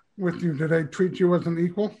interact with you? Do they treat you as an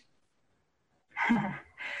equal?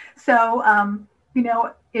 So,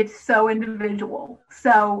 it's so individual.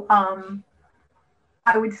 So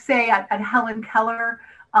I would say at Helen Keller,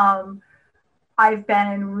 I've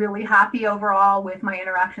been really happy overall with my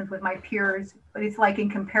interactions with my peers, but it's like in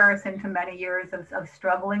comparison to many years of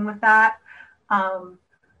struggling with that. I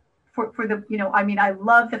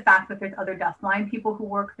love the fact that there's other deafblind people who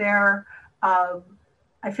work there.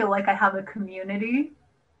 I feel like I have a community.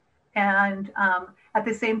 And at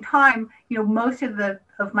the same time, most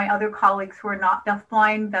of my other colleagues who are not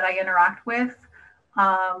deafblind that I interact with,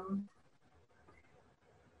 I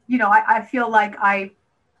feel like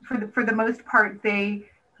for the most part, I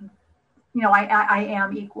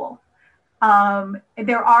am equal.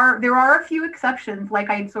 There are a few exceptions, like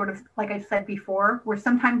I said before, where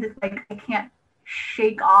sometimes it's like I can't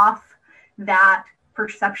shake off that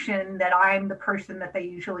perception that I'm the person that they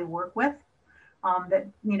usually work with.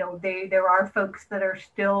 There are folks that are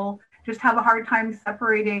still just have a hard time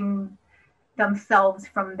separating themselves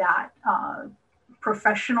from that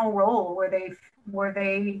professional role where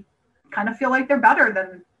they kind of feel like they're better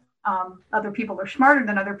than other people, or smarter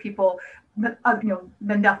than other people, than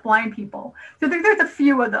deafblind people. So there's a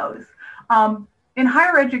few of those. In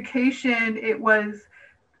higher education,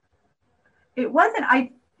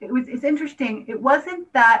 it's interesting. It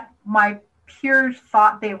wasn't that my peers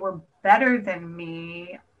thought they were better than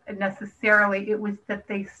me necessarily. It was that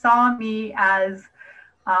they saw me as,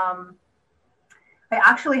 I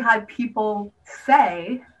actually had people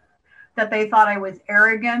say that they thought I was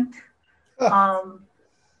arrogant,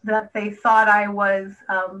 that they thought I was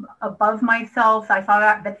above myself.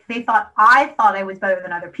 That they thought I was better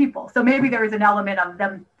than other people. So maybe there was an element of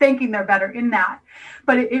them thinking they're better in that.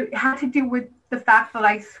 But it had to do with the fact that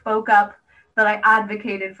I spoke up, that I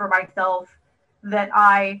advocated for myself, that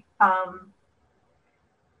I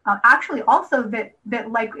actually also that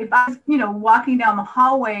like if I was, walking down the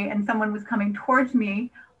hallway and someone was coming towards me,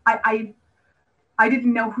 I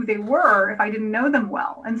didn't know who they were if I didn't know them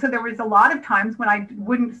well. And so there was a lot of times when I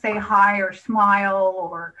wouldn't say hi or smile,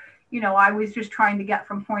 or, I was just trying to get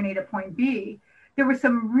from point A to point B. There were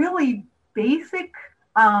some really basic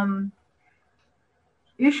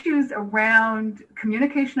issues around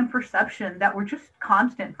communication and perception that were just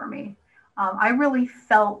constant for me. I really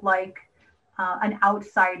felt like an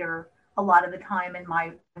outsider a lot of the time in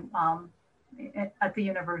my at the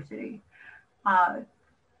university.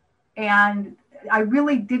 And I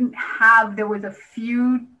really didn't have, there was a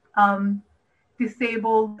few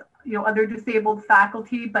disabled, other disabled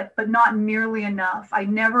faculty, but not nearly enough. I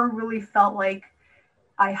never really felt like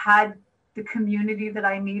I had the community that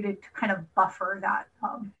I needed to kind of buffer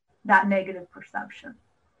that negative perception.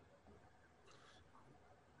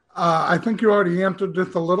 I think you already answered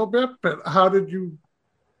this a little bit, but how did you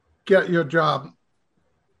get your job?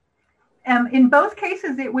 In both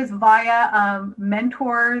cases, it was via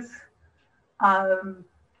mentors,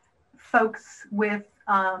 folks with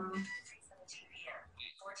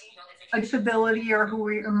a disability or who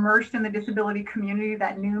were immersed in the disability community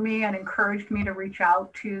that knew me and encouraged me to reach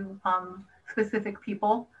out to specific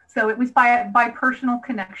people. So it was by personal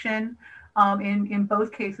connection in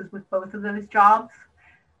both cases with both of those jobs,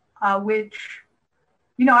 which,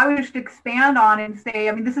 I would just expand on and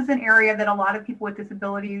say, this is an area that a lot of people with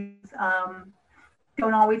disabilities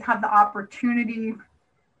don't always have the opportunity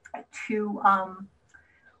to,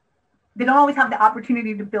 they don't always have the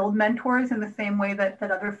opportunity to build mentors in the same way that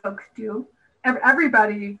other folks do.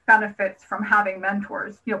 Everybody benefits from having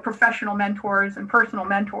mentors, professional mentors and personal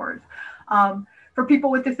mentors. For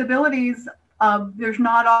people with disabilities, there's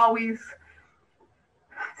not always,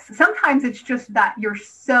 sometimes it's just that you're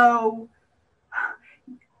so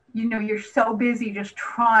busy just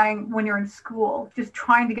trying, when you're in school, just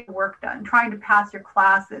trying to get work done, trying to pass your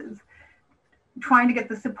classes, trying to get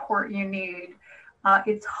the support you need.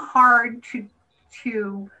 It's hard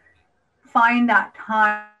to find that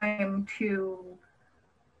time to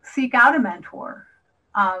seek out a mentor.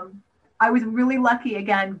 I was really lucky,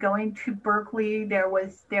 again, going to Berkeley. There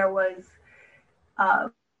was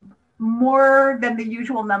more than the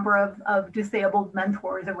usual number of disabled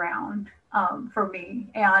mentors around for me.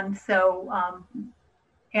 And so,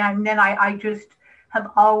 and then I just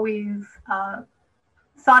have always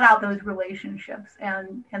sought out those relationships,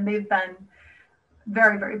 and they've been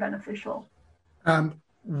very, very beneficial. And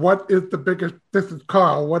what is the biggest, this is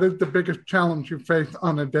Carl, what is the biggest challenge you face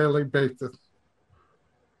on a daily basis?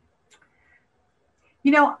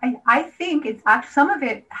 I think it's actually, some of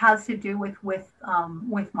it has to do with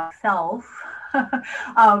myself.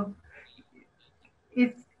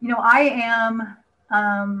 It's,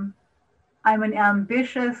 I'm an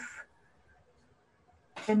ambitious,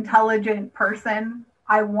 intelligent person.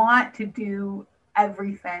 I want to do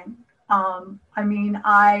everything.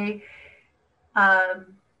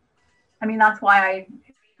 That's why I,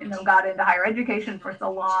 got into higher education for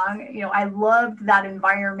so long. I loved that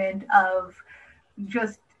environment of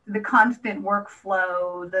just the constant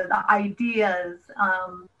workflow, the ideas,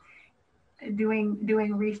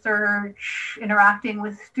 doing research, interacting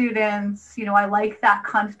with students. I like that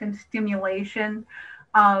constant stimulation.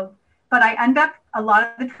 But I end up a lot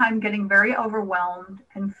of the time getting very overwhelmed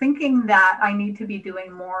and thinking that I need to be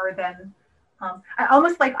doing more than,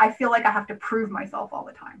 I feel like I have to prove myself all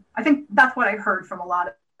the time. I think that's what I've heard from a lot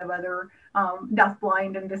of other deaf,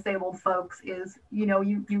 blind, and disabled folks is,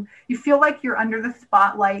 you feel like you're under the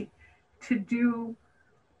spotlight to do,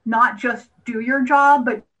 not just do your job,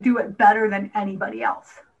 but do it better than anybody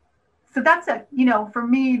else. So that's for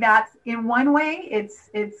me, that's in one way, it's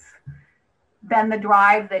been the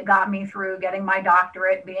drive that got me through getting my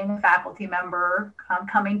doctorate, being a faculty member,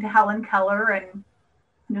 coming to Helen Keller and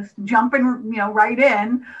just jumping, right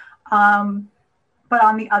in. But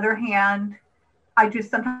on the other hand, I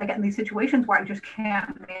just sometimes get in these situations where I just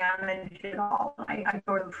can't manage it all. I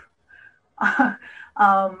sort of,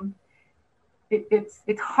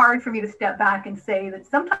 it's hard for me to step back and say that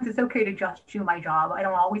sometimes it's okay to just do my job. I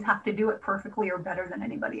don't always have to do it perfectly or better than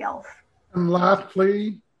anybody else. And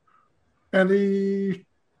lastly, any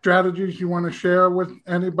strategies you want to share with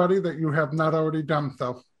anybody that you have not already done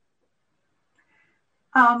so?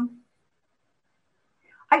 I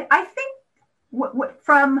think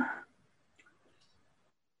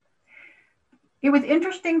it was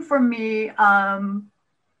interesting for me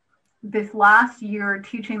this last year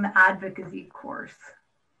teaching the advocacy course.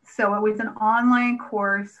 So it was an online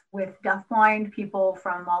course with deafblind people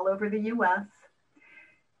from all over the US.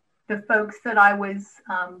 The folks that I was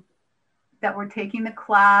that were taking the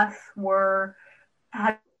class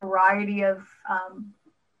had a variety of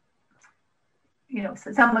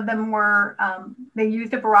so some of them were, they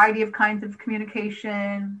used a variety of kinds of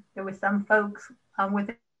communication. There was some folks with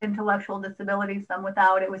intellectual disabilities, some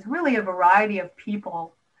without. It was really a variety of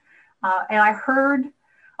people. And I heard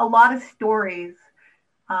a lot of stories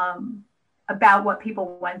about what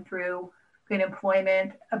people went through in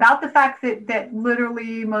employment, about the fact that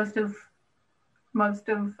literally most of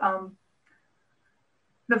the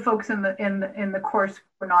folks in the course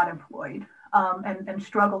were not employed and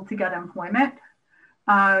struggled to get employment.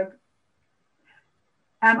 And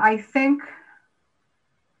I think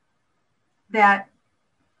that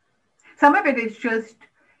some of it is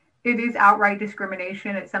outright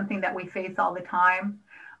discrimination. It's something that we face all the time.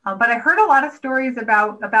 But I heard a lot of stories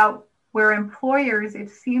about where employers, it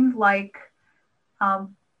seemed like the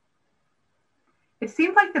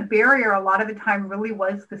barrier a lot of the time really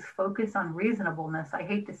was this focus on reasonableness. I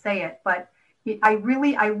hate to say it, but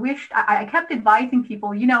I kept advising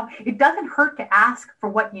people, it doesn't hurt to ask for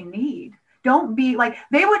what you need. Don't be like,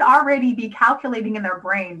 they would already be calculating in their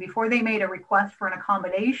brain before they made a request for an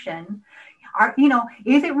accommodation.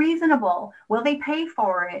 Is it reasonable? Will they pay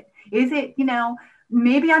for it? Is it,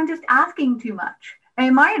 maybe I'm just asking too much.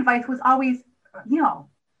 And my advice was always,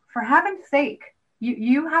 for heaven's sake,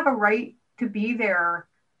 you have a right to be there,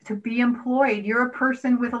 to be employed. You're a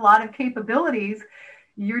person with a lot of capabilities.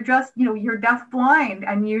 You're just, you're deafblind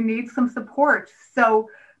and you need some support. So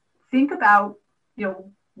think about,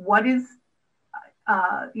 what is,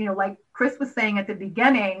 like Chris was saying at the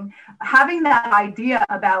beginning, having that idea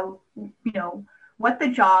about, what the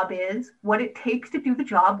job is, what it takes to do the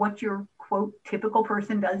job, what your quote typical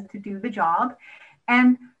person does to do the job.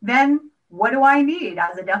 And then what do I need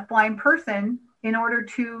as a deafblind person in order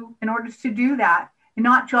to do that? And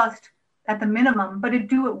not just at the minimum, but to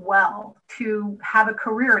do it well, to have a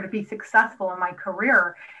career, to be successful in my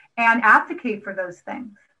career and advocate for those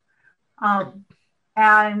things.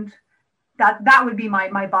 And that would be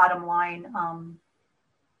my bottom line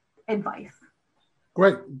advice.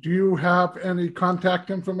 Great. Do you have any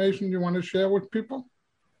contact information you want to share with people?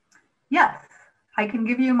 Yes, I can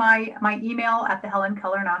give you my email at the Helen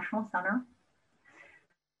Keller National Center.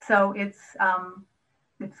 So it's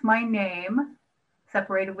my name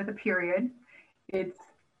separated with a period. It's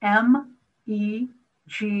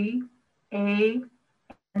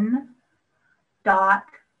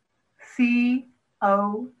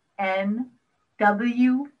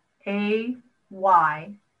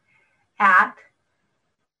at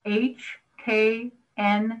HKNC.org.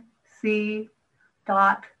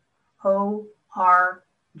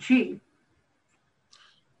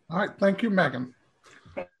 All right. Thank you, Megan.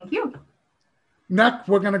 Thank you. Next,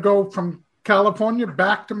 we're going to go from California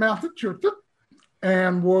back to Massachusetts,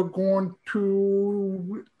 and we're going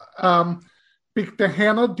to speak to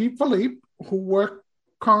Hannah DeFilippe, who works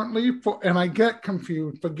currently for, and I get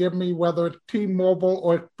confused, forgive me, whether it's T-Mobile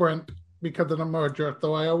or Sprint because of the merger,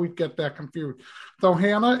 so I always get that confused. So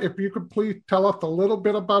Hannah, if you could please tell us a little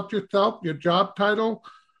bit about yourself, your job title,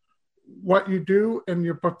 what you do, and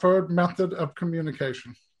your preferred method of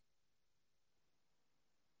communication.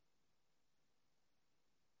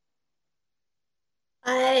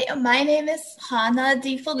 My name is Hannah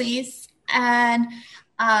DeFilippe, and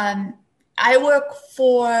I work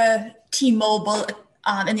for T-Mobile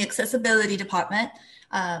in the accessibility department.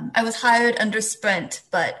 I was hired under Sprint,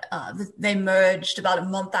 but they merged about a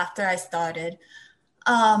month after I started.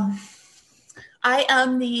 I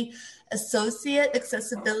am the Associate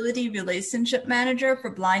Accessibility Relationship Manager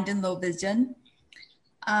for Blind and Low Vision.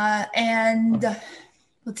 And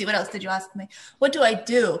let's see, what else did you ask me? What do I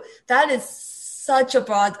do? That is such a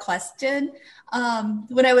broad question.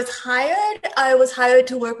 When I was hired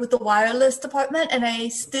to work with the wireless department, and I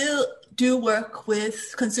still do work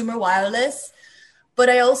with consumer wireless, but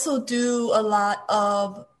I also do a lot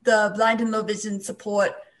of the blind and low vision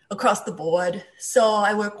support across the board. So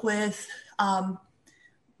I work with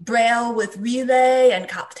Braille with Relay and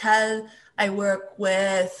CapTel. I work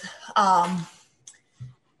with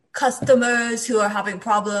customers who are having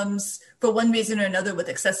problems for one reason or another with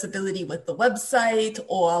accessibility with the website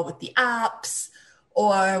or with the apps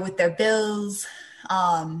or with their bills.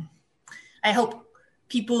 I help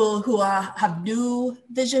people who have new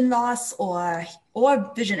vision loss or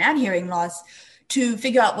vision and hearing loss to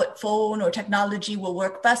figure out what phone or technology will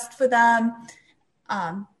work best for them.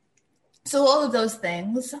 So all of those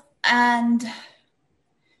things. And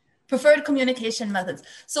preferred communication methods.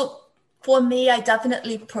 So for me, I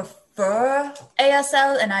definitely prefer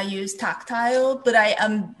ASL and I use tactile, but I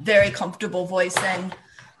am very comfortable voicing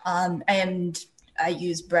and I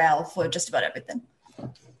use Braille for just about everything.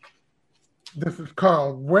 This is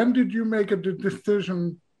Carl. When did you make a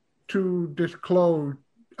decision to disclose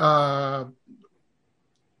at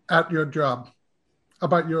your job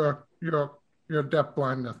about your deaf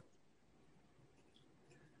blindness?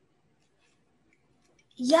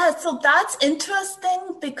 Yeah, so that's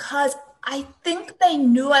interesting because I think they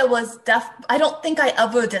knew I was deaf. I don't think I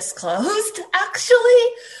ever disclosed, actually.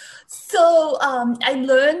 So I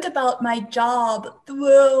learned about my job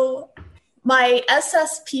through my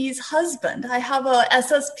SSP's husband. I have a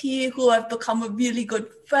SSP who I've become really good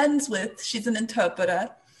friends with. She's an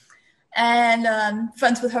interpreter and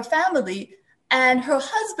friends with her family. And her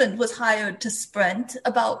husband was hired to Sprint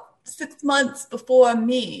about 6 months before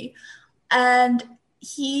me. And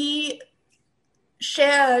he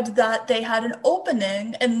shared that they had an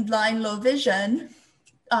opening in blind low vision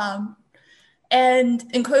and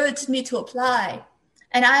encouraged me to apply.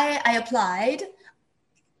 And I applied,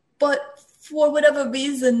 but for whatever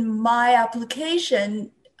reason, my application,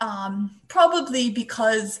 probably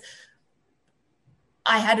because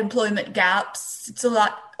I had employment gaps, it's a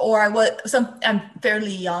lot, or I'm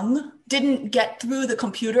fairly young, didn't get through the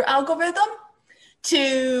computer algorithm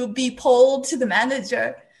to be polled to the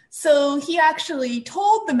manager. So he actually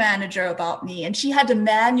told the manager about me and she had to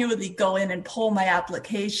manually go in and pull my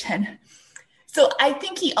application. So I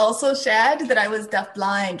think he also shared that I was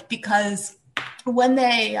deafblind because when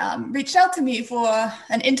they reached out to me for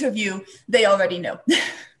an interview, they already knew.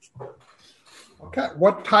 Okay.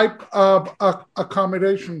 What type of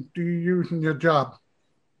accommodation do you use in your job?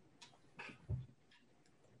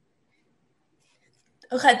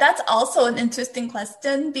 Okay, that's also an interesting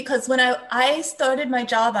question because when I started my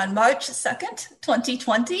job on March 2nd,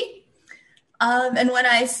 2020, and when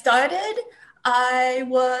I started, I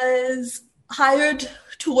was hired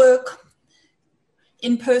to work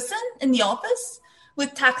in person in the office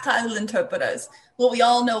with tactile interpreters. Well, we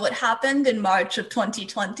all know what happened in March of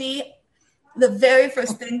 2020. The very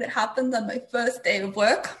first thing that happened on my first day of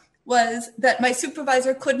work was that my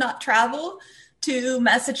supervisor could not travel to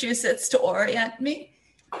Massachusetts to orient me.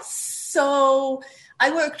 So I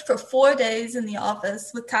worked for 4 days in the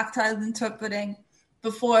office with tactile interpreting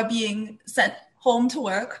before being sent home to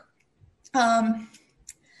work. And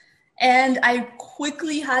I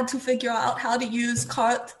quickly had to figure out how to use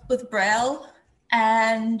CART with Braille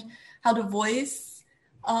and how to voice.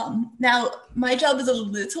 Now, my job is a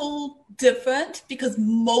little different because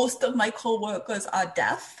most of my coworkers are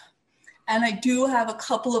deaf, and I do have a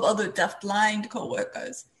couple of other deafblind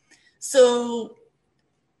coworkers. So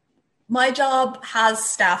my job has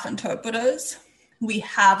staff interpreters. We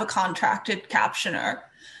have a contracted captioner.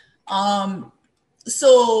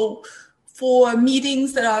 So for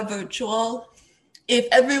meetings that are virtual, if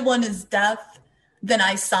everyone is deaf, then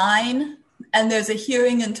I sign and there's a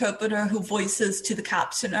hearing interpreter who voices to the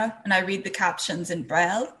captioner and I read the captions in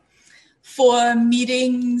Braille. For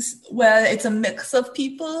meetings where it's a mix of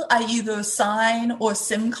people, I either sign or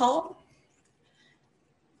SimCall.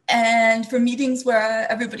 And for meetings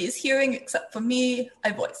where everybody is hearing except for me,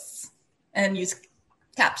 I voice and use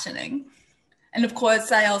captioning. And of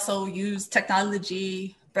course, I also use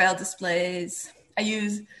technology, Braille displays. I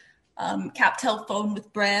use CapTel phone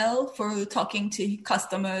with Braille for talking to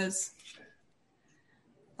customers.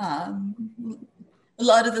 A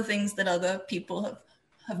lot of the things that other people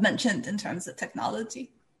have mentioned in terms of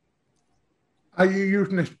technology. Are you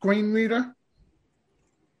using a screen reader?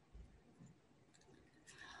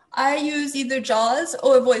 I use either JAWS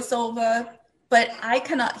or VoiceOver, but I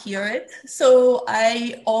cannot hear it, so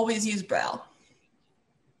I always use Braille.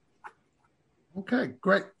 Okay,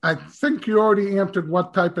 great. I think you already answered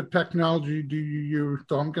what type of technology do you use,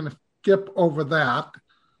 so I'm going to skip over that.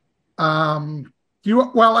 Do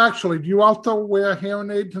you also wear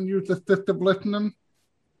hearing aids and use assistive listening?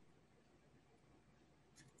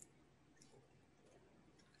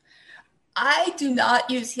 I do not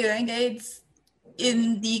use hearing aids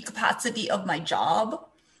in the capacity of my job.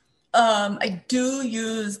 I do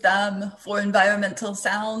use them for environmental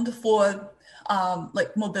sound, for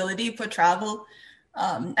like mobility, for travel.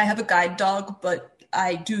 I have a guide dog, but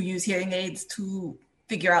I do use hearing aids to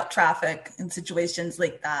figure out traffic in situations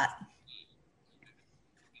like that.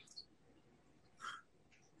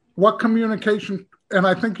 What communication, and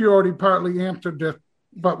I think you already partly answered this,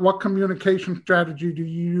 but what communication strategy do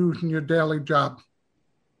you use in your daily job?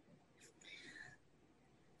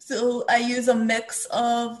 So I use a mix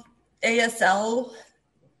of ASL,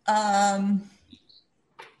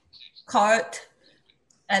 CART,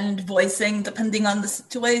 and voicing, depending on the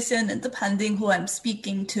situation and depending who I'm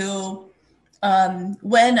speaking to.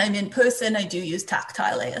 When I'm in person, I do use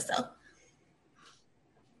tactile ASL.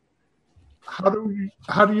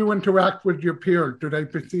 How do you interact with your peers? Do they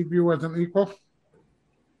perceive you as an equal?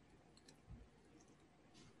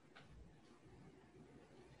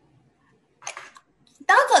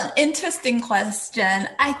 That's an interesting question.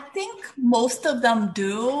 I think most of them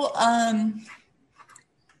do.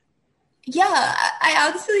 Yeah, I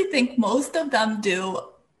actually think most of them do.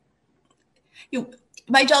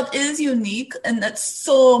 My job is unique in that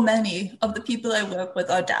so many of the people I work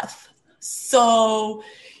with are deaf. So,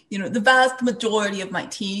 the vast majority of my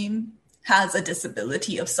team has a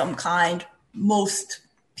disability of some kind. Most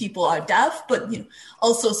people are deaf, but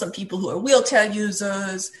also some people who are wheelchair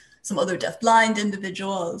users, some other deaf-blind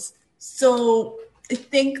individuals. So I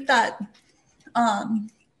think that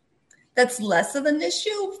that's less of an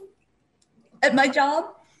issue at my job.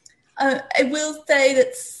 I will say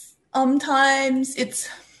that sometimes it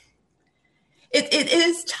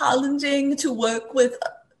is challenging to work with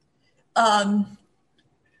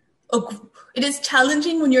it is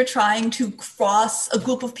challenging when you're trying to cross a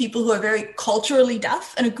group of people who are very culturally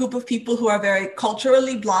deaf and a group of people who are very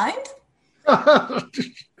culturally blind.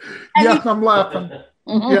 Yes, I'm laughing.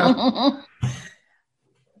 Yeah.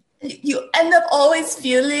 You end up always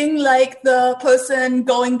feeling like the person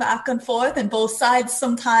going back and forth, and both sides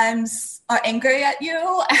sometimes are angry at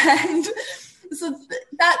you. And so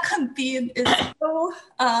that can be an issue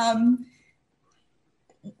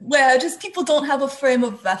where just people don't have a frame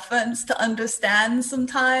of reference to understand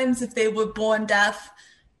sometimes if they were born deaf.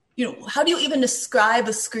 How do you even describe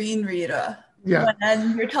a screen reader? Yeah.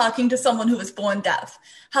 When you're talking to someone who was born deaf?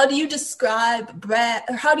 How do you describe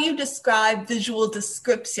visual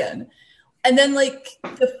description? And then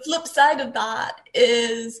the flip side of that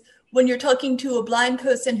is when you're talking to a blind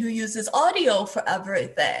person who uses audio for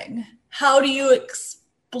everything, how do you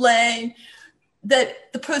explain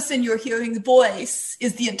that the person you're hearing the voice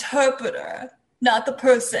is the interpreter, not the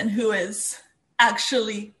person who is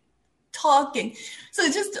actually talking? So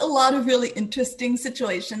it's just a lot of really interesting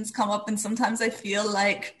situations come up, and sometimes I feel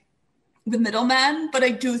like the middleman, but I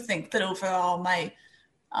do think that overall my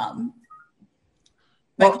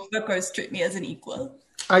workers treat me as an equal.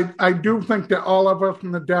 I do think that all of us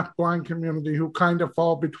in the deaf-blind community who kind of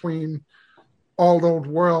fall between all those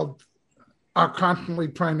worlds are constantly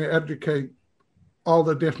trying to educate all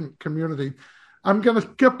the different communities. I'm going to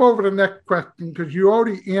skip over the next question because you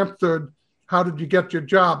already answered how did you get your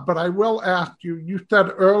job, but I will ask you, you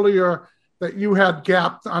said earlier that you had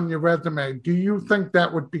gaps on your resume. Do you think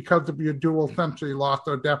that was because of your dual sensory loss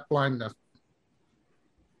or deaf blindness?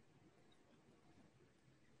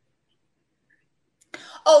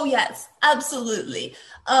 Oh, yes, absolutely.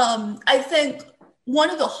 I think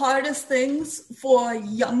one of the hardest things for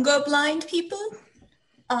younger blind people,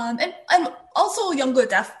 and also younger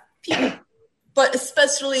deaf people, but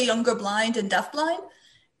especially younger blind and deaf blind,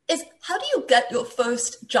 is how do you get your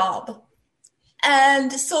first job?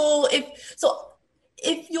 And so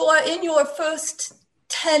if you are in your first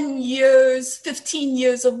 10 years, 15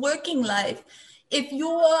 years of working life, if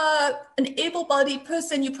you're an able-bodied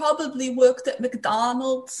person, you probably worked at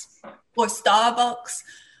McDonald's or Starbucks,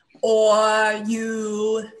 or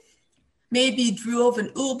you maybe drove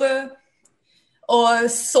an Uber or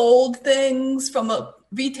sold things from a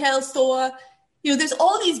retail store. There's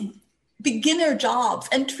all these beginner jobs,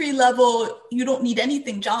 entry level, you don't need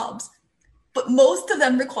anything jobs, but most of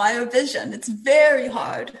them require vision. It's very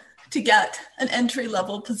hard to get an entry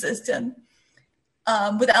level position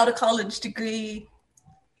without a college degree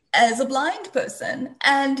as a blind person.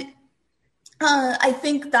 And I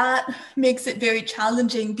think that makes it very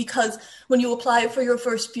challenging because when you apply for your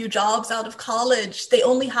first few jobs out of college, they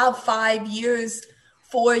only have 4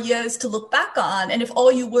 years to look back on. And if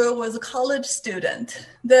all you were was a college student,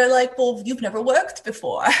 they're like, well, you've never worked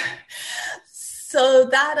before. So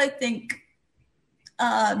that, I think,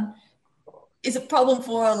 is a problem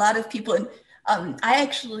for a lot of people. And I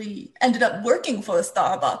actually ended up working for a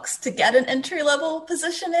Starbucks to get an entry-level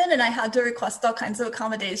position in, and I had to request all kinds of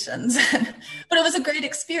accommodations. But it was a great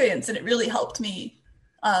experience, and it really helped me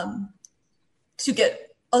to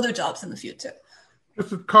get other jobs in the future.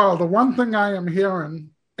 This is Carl. The one thing I am hearing,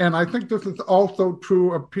 and I think this is also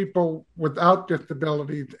true of people without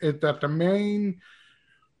disabilities, is that the main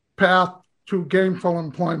path to gainful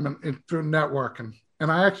employment is through networking.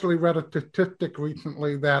 And I actually read a statistic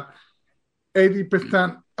recently that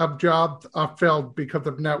 80% of jobs are filled because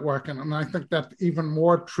of networking. And I think that's even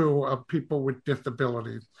more true of people with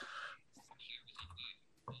disabilities.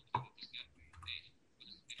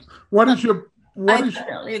 I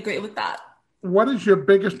definitely agree with that. What is your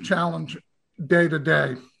biggest challenge day to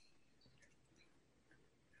day?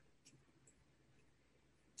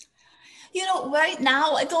 Right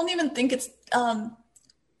now, I don't even think it's,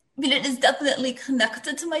 it is definitely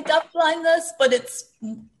connected to my deaf blindness, but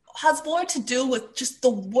has more to do with just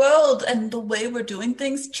the world and the way we're doing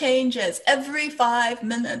things changes every 5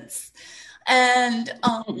 minutes. And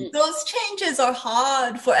those changes are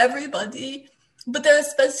hard for everybody, but they're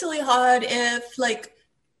especially hard if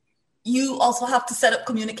you also have to set up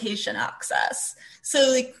communication access.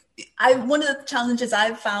 So one of the challenges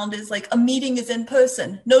I've found is a meeting is in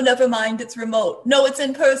person. No, never mind, it's remote. No, it's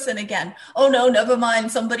in person again. Oh no, never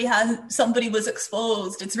mind, somebody was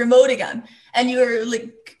exposed. It's remote again. And you're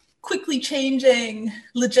quickly changing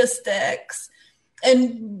logistics.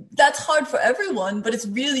 And that's hard for everyone, but it's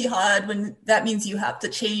really hard when that means you have to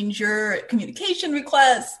change your communication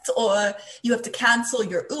requests or you have to cancel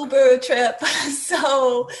your Uber trip.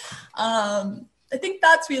 So I think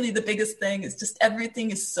that's really the biggest thing, is just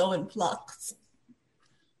everything is so in flux.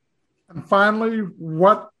 And finally,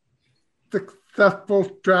 what successful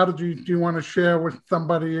strategies do you want to share with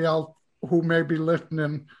somebody else who may be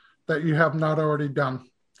listening that you have not already done?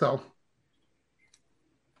 So.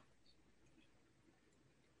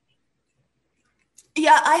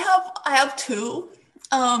 Yeah, I have two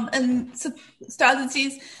and so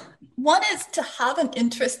strategies. One is to have an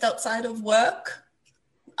interest outside of work.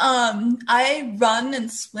 I run and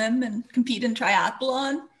swim and compete in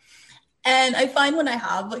triathlon. And I find when I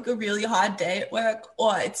have a really hard day at work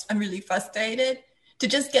or I'm really frustrated, to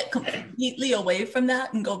just get completely away from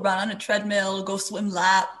that and go run on a treadmill, go swim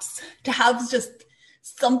laps, to have just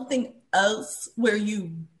something else where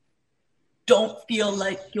you don't feel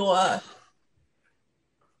like you're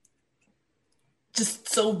just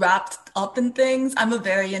so wrapped up in things. I'm a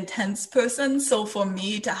very intense person. So for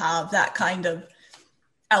me to have that kind of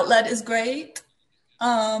outlet is great.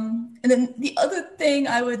 And then the other thing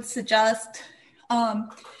I would suggest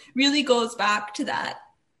really goes back to that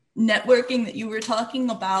networking that you were talking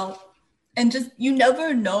about. And just, you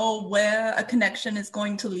never know where a connection is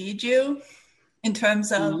going to lead you in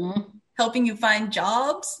terms of helping you find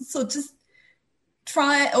jobs. So just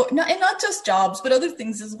try, and not just jobs, but other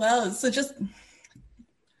things as well. So just,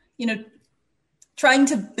 trying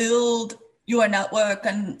to build your network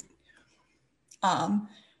and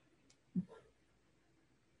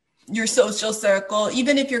your social circle,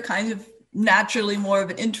 even if you're kind of naturally more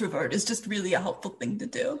of an introvert, is just really a helpful thing to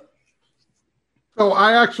do. So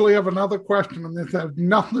I actually have another question, and this has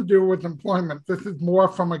nothing to do with employment. This is more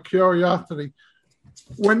from a curiosity.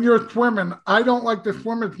 When you're swimming, I don't like to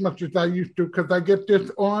swim as much as I used to because I get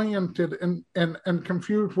disoriented and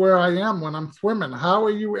confused where I am when I'm swimming. How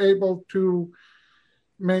are you able to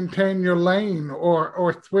maintain your lane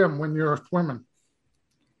or swim when you're swimming?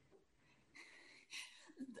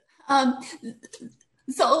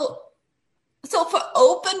 So for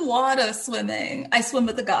open water swimming, I swim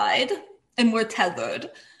with a guide and we're tethered.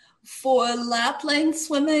 For lap lane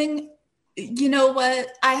swimming, you know what?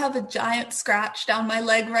 I have a giant scratch down my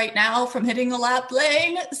leg right now from hitting a lap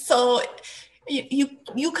lane. So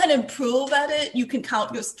you can improve at it. You can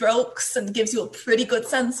count your strokes and it gives you a pretty good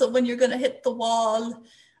sense of when you're going to hit the wall.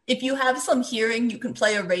 If you have some hearing, you can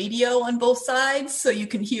play a radio on both sides so you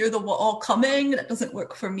can hear the wall coming. That doesn't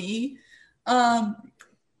work for me. But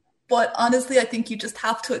honestly, I think you just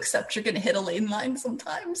have to accept you're going to hit a lane line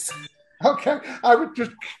sometimes. Okay.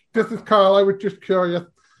 This is Carl. I was just curious.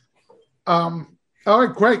 All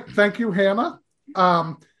right, great. Thank you, Hannah.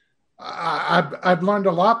 I've learned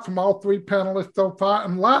a lot from all three panelists so far.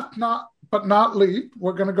 And last but not least,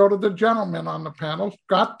 we're going to go to the gentleman on the panel,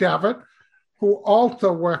 Scott Davitt, who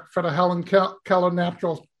also worked for the Helen Keller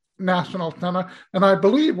National Center, and I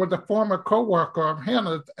believe was a former co-worker of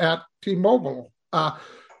Hannah's at T-Mobile.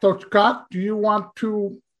 So Scott, do you want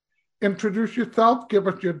to introduce yourself, give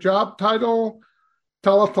us your job title,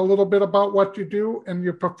 tell us a little bit about what you do and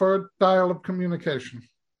your preferred style of communication?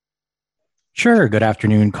 Sure. Good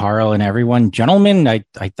afternoon, Carl and everyone. Gentlemen, I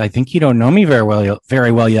think you don't know me very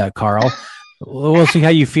well yet, Carl. We'll see how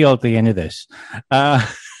you feel at the end of this.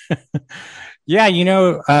 Yeah,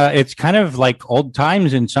 it's kind of like old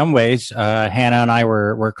times in some ways. Hannah and I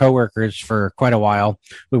were coworkers for quite a while.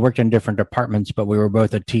 We worked in different departments, but we were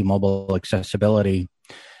both at T-Mobile Accessibility.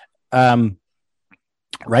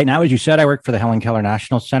 Right now, as you said, I work for the Helen Keller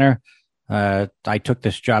National Center. I took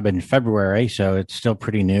this job in February, so it's still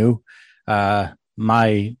pretty new.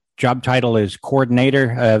 My job title is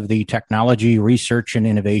Coordinator of the Technology Research and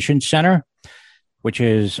Innovation Center, which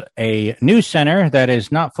is a new center that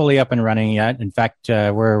is not fully up and running yet. In fact,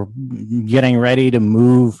 we're getting ready to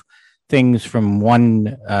move things from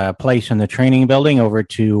one place in the training building over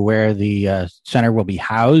to where the center will be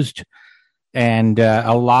housed. And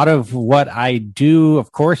a lot of what I do,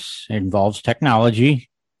 of course, involves technology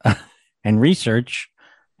and research,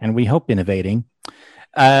 and we hope innovating.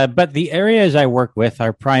 But the areas I work with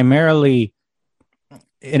are primarily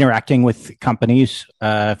interacting with companies.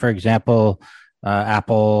 For example,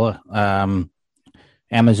 Apple,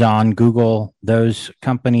 Amazon, Google, those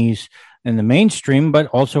companies in the mainstream, but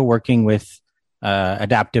also working with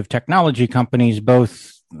adaptive technology companies,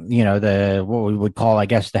 both, what we would call, I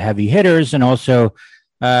guess, the heavy hitters, and also,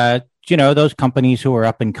 those companies who are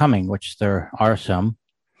up and coming, which there are some.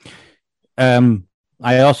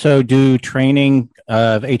 I also do training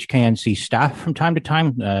of HKNC staff from time to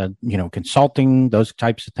time, consulting, those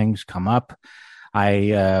types of things come up.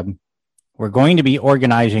 We're going to be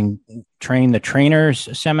organizing Train the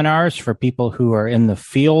Trainers seminars for people who are in the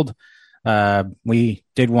field. We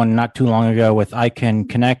did one not too long ago with ICANN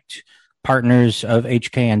Connect partners of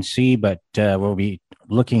HKNC, but we'll be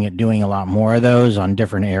looking at doing a lot more of those on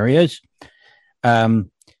different areas. And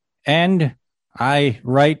I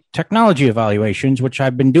write technology evaluations, which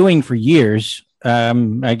I've been doing for years.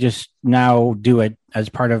 I just now do it as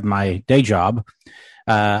part of my day job.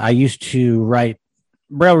 I used to write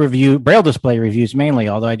Braille display reviews mainly,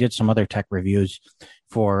 although I did some other tech reviews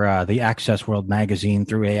for the Access World magazine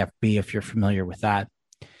through AFB, if you're familiar with that.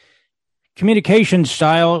 Communication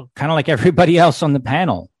style, kind of like everybody else on the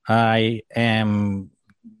panel. I am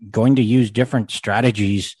going to use different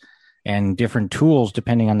strategies and different tools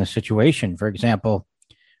depending on the situation. For example,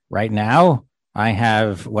 right now, I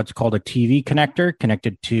have what's called a TV connector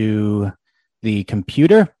connected to the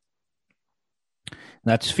computer.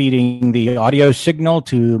 That's feeding the audio signal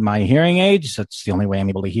to my hearing aids. That's the only way I'm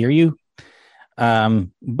able to hear you.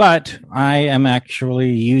 But I am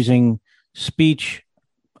actually using speech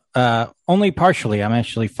only partially. I'm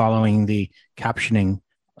actually following the captioning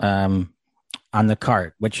on the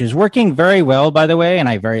cart, which is working very well, by the way, and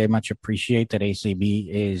I very much appreciate that ACB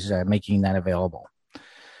is making that available.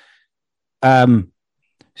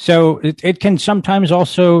 So it can sometimes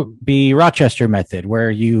also be Rochester method, where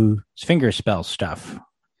you finger spell stuff.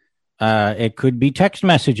 It could be text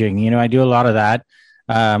messaging. I do a lot of that.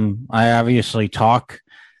 I obviously talk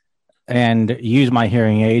and use my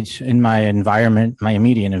hearing aids in my environment, my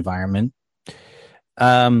immediate environment.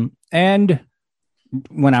 And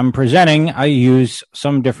when I'm presenting, I use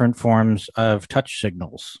some different forms of touch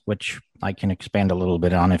signals, which I can expand a little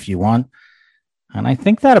bit on if you want. And I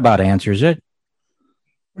think that about answers it.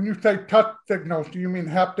 When you say touch signals, do you mean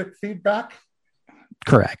haptic feedback?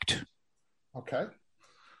 Correct. Okay.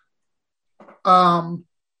 Hold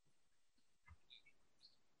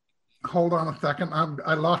on a second.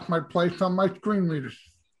 I lost my place on my screen readers.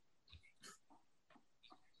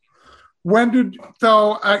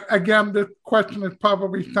 Again, this question is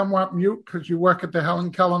probably somewhat mute because you work at the Helen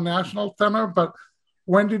Keller National Center, but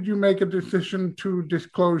when did you make a decision to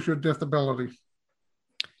disclose your disability?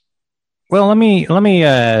 Well, let me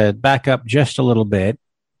back up just a little bit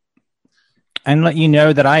and let you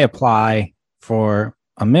know that I apply for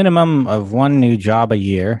a minimum of one new job a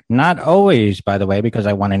year. Not always, by the way, because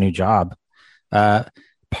I want a new job.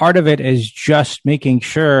 Part of it is just making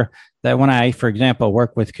sure that when I, for example,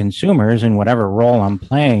 work with consumers in whatever role I'm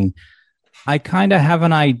playing, I kind of have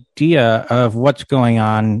an idea of what's going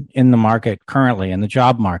on in the market currently, in the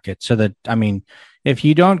job market. So that, if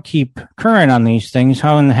you don't keep current on these things,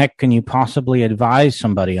 how in the heck can you possibly advise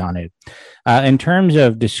somebody on it? In terms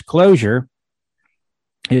of disclosure,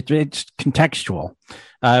 it's contextual.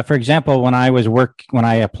 For example, when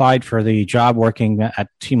I applied for the job working at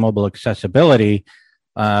T-Mobile Accessibility,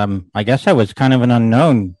 I guess I was kind of an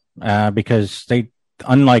unknown because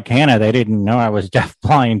unlike Hannah, they didn't know I was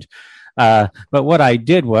deafblind. But what I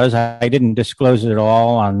did was I didn't disclose it at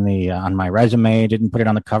all on my resume, didn't put it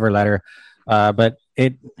on the cover letter. But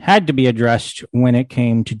it had to be addressed when it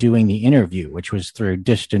came to doing the interview, which was through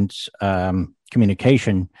distance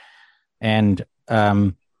communication. And,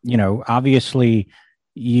 obviously,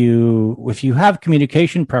 if you have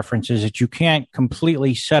communication preferences that you can't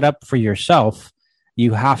completely set up for yourself,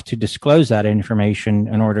 you have to disclose that information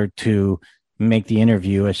in order to make the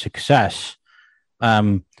interview a success.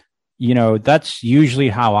 That's usually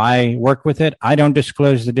how I work with it. I don't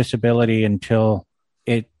disclose the disability until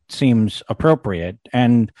it seems appropriate.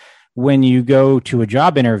 And when you go to a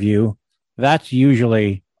job interview, that's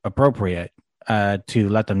usually appropriate to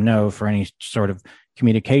let them know for any sort of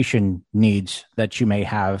communication needs that you may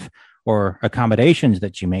have or accommodations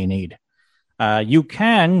that you may need. You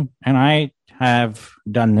can, and I have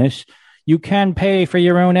done this, you can pay for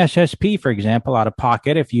your own SSP, for example, out of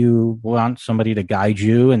pocket if you want somebody to guide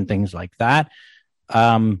you and things like that.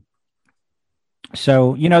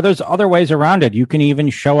 So, there's other ways around it. You can even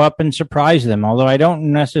show up and surprise them, although I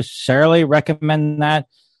don't necessarily recommend that,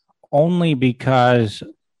 only because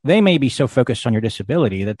they may be so focused on your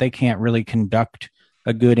disability that they can't really conduct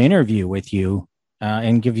a good interview with you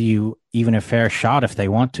and give you even a fair shot if they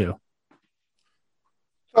want to.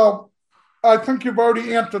 So I think you've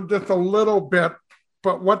already answered this a little bit,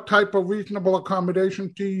 but what type of reasonable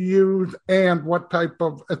accommodation do you use, and what type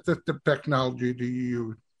of assistive technology do you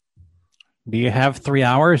use? Do you have 3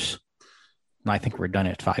 hours? I think we're done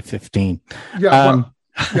at 5:15. Yeah.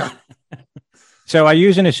 Yeah. So I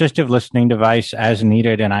use an assistive listening device as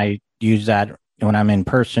needed, and I use that when I'm in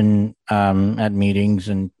person at meetings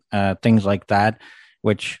and things like that,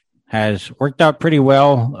 which has worked out pretty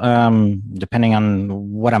well, depending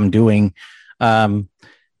on what I'm doing.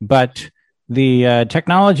 But the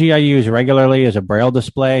technology I use regularly is a Braille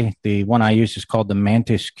display. The one I use is called the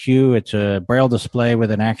Mantis Q. It's a Braille display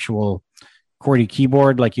with an actual QWERTY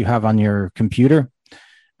keyboard like you have on your computer.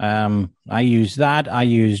 I use that. I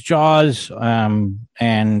use JAWS,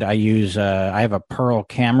 and I have a Pearl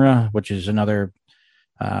camera, which is another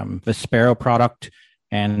Vispero product,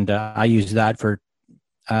 and I use that for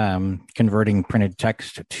converting printed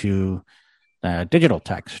text to digital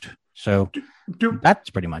text. So that's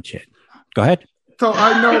pretty much it. Go ahead. So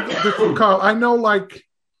I know this is Carl. I know, like,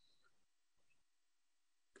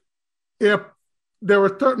 if there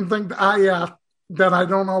are certain things I ask that I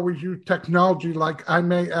don't always use technology, like I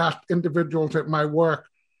may ask individuals at my work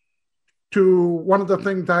to, one of the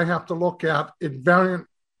things I have to look at is variance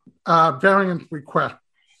requests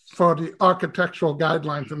for the architectural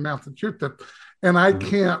guidelines in Massachusetts. And I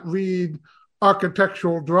can't read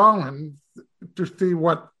architectural drawings to see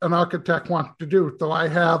what an architect wants to do. So I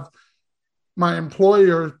have my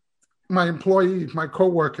employees, my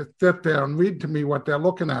coworkers sit there and read to me what they're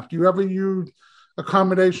looking at. Do you ever use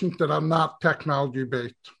accommodations that are not technology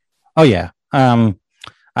based? Oh yeah.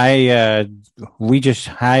 We just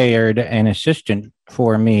hired an assistant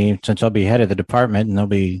for me, since I'll be head of the department, and there'll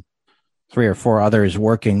be 3 or 4 others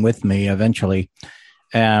working with me eventually.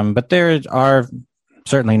 But there are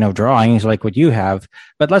certainly no drawings like what you have.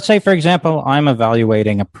 But let's say, for example, I'm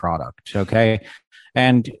evaluating a product, okay?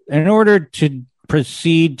 And in order to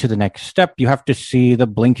proceed to the next step, you have to see the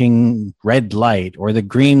blinking red light or the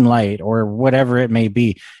green light or whatever it may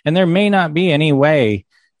be. And there may not be any way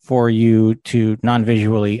for you to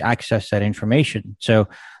non-visually access that information. So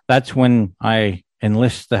that's when I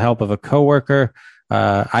enlist the help of a coworker.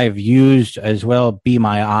 I've used as well Be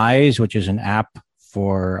My Eyes, which is an app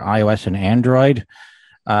for iOS and Android.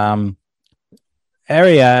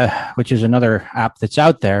 Area, which is another app that's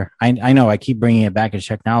out there. I know I keep bringing it back as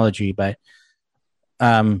technology, but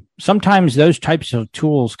sometimes those types of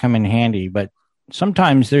tools come in handy, but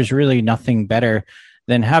sometimes there's really nothing better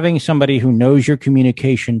than having somebody who knows your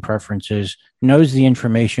communication preferences, knows the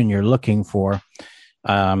information you're looking for,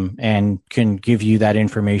 and can give you that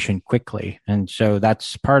information quickly. And so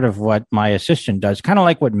that's part of what my assistant does, kind of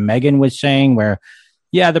like what Megan was saying, where,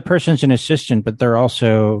 yeah, the person's an assistant, but they're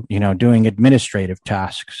also, doing administrative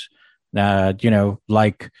tasks,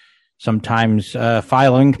 like sometimes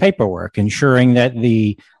filing paperwork, ensuring that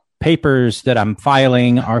the papers that I'm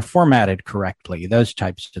filing are formatted correctly, those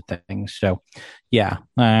types of things. So, yeah,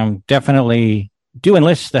 definitely do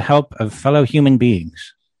enlist the help of fellow human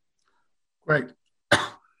beings. Great.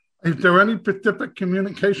 Is there any specific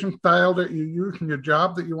communication style that you use in your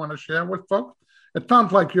job that you want to share with folks? It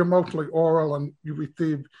sounds like you're mostly oral and you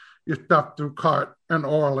receive your stuff through CART and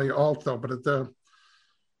orally also, but is there...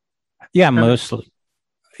 Yeah, mostly.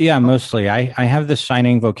 Yeah, mostly. I have the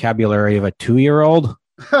signing vocabulary of a 2-year-old.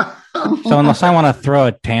 So unless I want to throw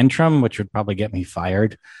a tantrum, which would probably get me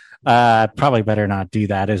fired, probably better not do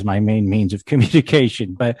that as my main means of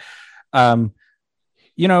communication. But, a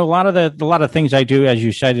lot of things I do, as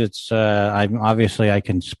you said, it's I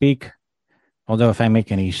can speak. Although if I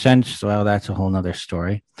make any sense, well, that's a whole nother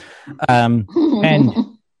story. And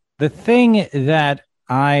the thing that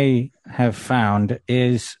I have found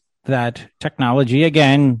is that technology,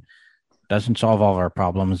 again, doesn't solve all of our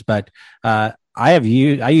problems, but I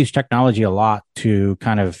use technology a lot to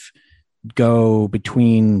kind of go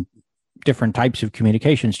between different types of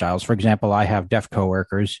communication styles. For example, I have deaf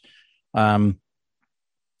coworkers who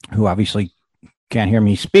obviously can't hear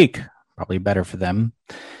me speak, probably better for them.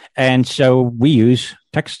 And so we use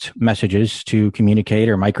text messages to communicate,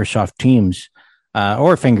 or Microsoft Teams,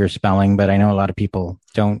 or finger spelling, but I know a lot of people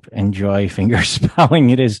don't enjoy finger spelling.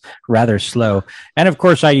 It is rather slow. And of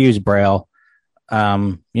course, I use Braille.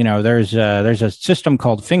 There's a system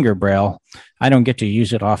called Finger Braille. I don't get to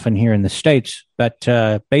use it often here in the States, but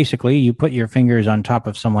basically you put your fingers on top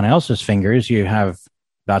of someone else's fingers. You have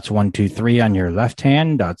dots 1, 2, 3 on your left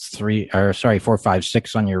hand, 4, 5,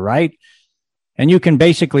 6 on your right. And you can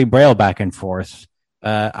basically Braille back and forth.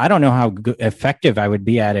 I don't know how effective I would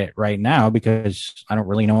be at it right now, because I don't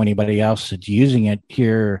really know anybody else that's using it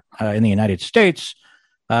here in the United States.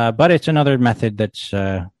 But it's another method that's,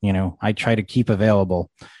 I try to keep available,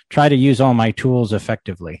 try to use all my tools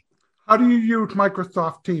effectively. How do you use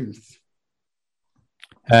Microsoft Teams?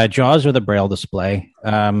 JAWS with a Braille display,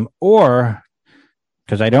 or,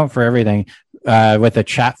 because I don't for everything, with a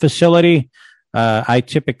chat facility. I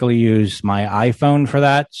typically use my iPhone for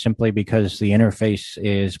that, simply because the interface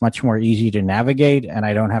is much more easy to navigate, and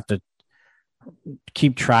I don't have to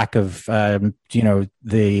keep track of the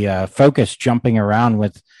focus jumping around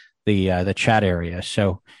with the chat area.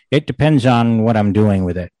 So it depends on what I'm doing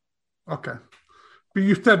with it. Okay, but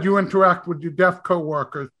you said you interact with your deaf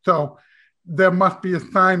coworkers, so there must be a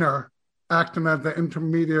signer acting as the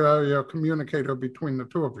intermediary or communicator between the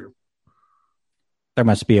two of you. There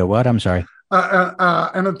must be a what? I'm sorry.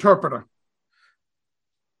 An interpreter.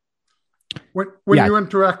 When you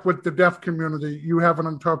interact with the deaf community, you have an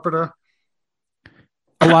interpreter.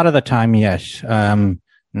 A lot of the time, yes.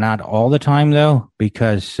 Not all the time, though,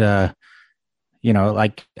 because,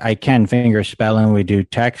 like I can finger spell and we do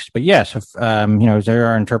text. But yes, if, there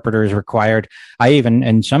are interpreters required. I even,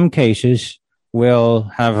 in some cases, will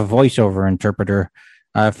have a voiceover interpreter.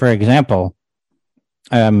 For example,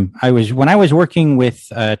 when I was working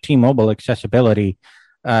with T-Mobile Accessibility,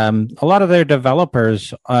 a lot of their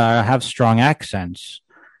developers have strong accents.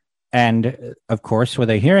 And of course, with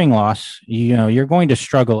a hearing loss, you're going to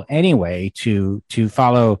struggle anyway to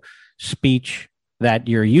follow speech that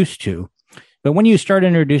you're used to. But when you start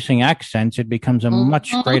introducing accents, it becomes a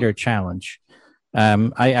much greater challenge.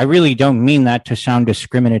 I really don't mean that to sound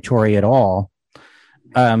discriminatory at all.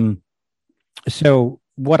 So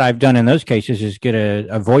what I've done in those cases is get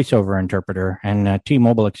a voiceover interpreter, and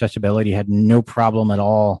T-Mobile Accessibility had no problem at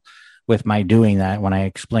all with my doing that when I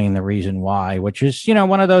explained the reason why, which is,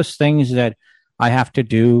 one of those things that I have to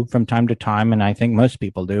do from time to time, and I think most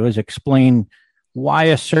people do, is explain why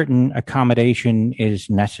a certain accommodation is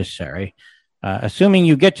necessary. Assuming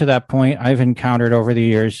you get to that point, I've encountered over the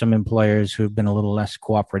years some employers who've been a little less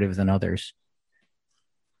cooperative than others.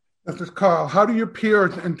 This is Carl. How do your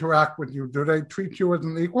peers interact with you? Do they treat you as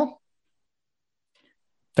an equal?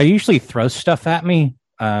 They usually throw stuff at me.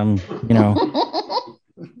 I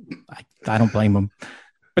don't blame them.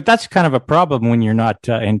 But that's kind of a problem when you're not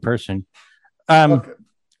in person. Okay.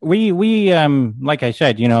 We like I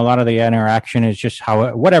said, a lot of the interaction is just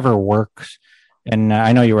whatever works. And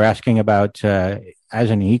I know you were asking about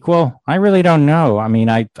as an equal. I really don't know. I mean,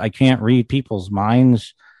 I can't read people's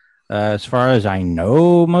minds. As far as I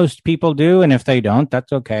know, most people do. And if they don't,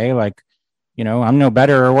 that's okay. Like, I'm no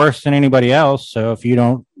better or worse than anybody else. So if you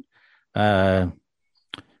don't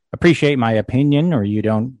appreciate my opinion, or you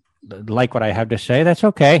don't like what I have to say, that's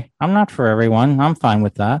okay. I'm not for everyone. I'm fine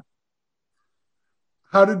with that.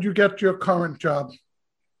 How did you get your current job?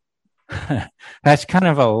 That's kind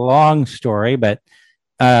of a long story, but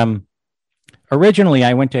originally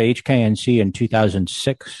I went to HKNC in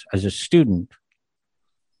 2006 as a student.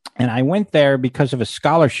 And I went there because of a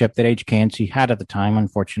scholarship that HKNC had at the time.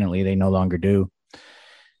 Unfortunately, they no longer do.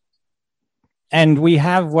 And we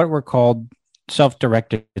have what were called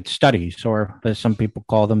self-directed studies, or as some people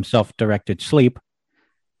call them, self-directed sleep.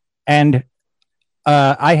 And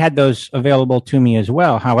I had those available to me as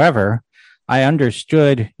well. However, I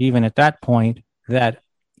understood even at that point that,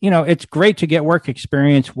 it's great to get work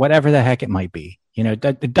experience, whatever the heck it might be.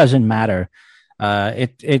 It doesn't matter.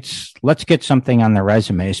 It's let's get something on the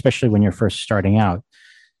resume, especially when you're first starting out.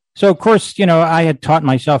 So, of course, I had taught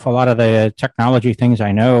myself a lot of the technology things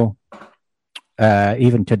I know,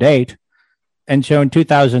 even to date. And so in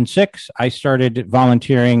 2006, I started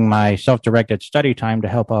volunteering my self-directed study time to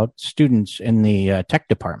help out students in the tech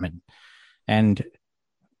department. And,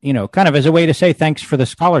 kind of as a way to say thanks for the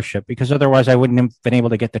scholarship, because otherwise I wouldn't have been able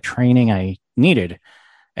to get the training I needed.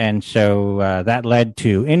 And so that led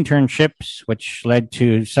to internships, which led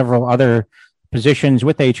to several other positions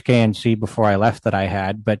with HKNC before I left that I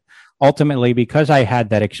had. But ultimately, because I had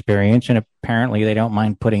that experience, and apparently they don't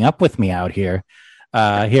mind putting up with me out here,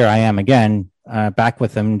 here I am again, back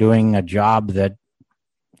with them doing a job that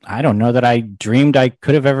I don't know that I dreamed I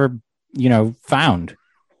could have ever, found.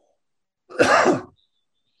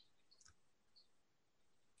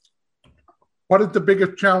 What is the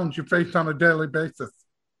biggest challenge you face on a daily basis?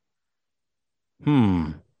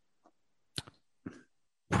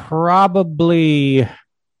 Probably,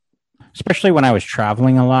 especially when I was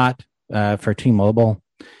traveling a lot for T-Mobile,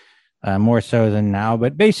 more so than now.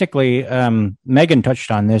 But basically, Megan touched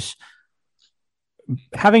on this,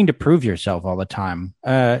 having to prove yourself all the time.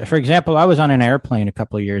 For example, I was on an airplane a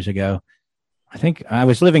couple of years ago. I think I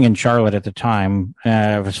was living in Charlotte at the time.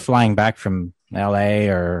 I was flying back from LA,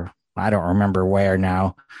 or I don't remember where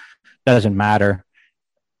now. Doesn't matter.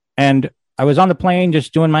 And I was on the plane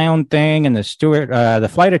just doing my own thing, and the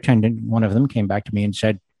flight attendant, one of them, came back to me and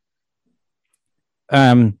said,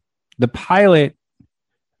 the pilot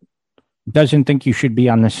doesn't think you should be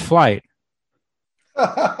on this flight.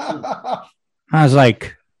 I was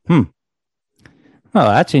like, well,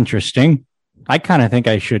 that's interesting. I kind of think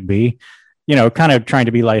I should be, kind of trying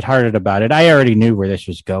to be lighthearted about it. I already knew where this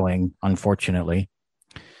was going, unfortunately.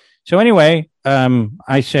 So anyway,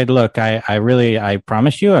 I said, look, I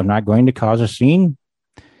promise you I'm not going to cause a scene,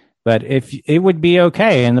 but if it would be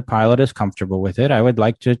okay and the pilot is comfortable with it, I would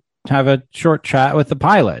like to have a short chat with the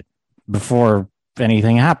pilot before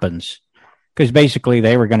anything happens. Because basically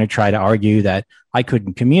they were going to try to argue that I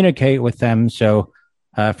couldn't communicate with them. So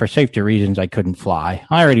for safety reasons, I couldn't fly.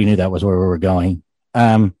 I already knew that was where we were going.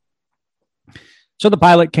 So the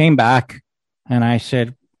pilot came back and I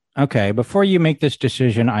said, okay, before you make this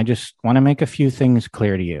decision, I just want to make a few things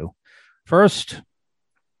clear to you. First,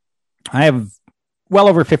 I have well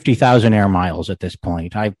over 50,000 air miles at this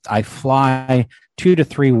point. I fly 2 to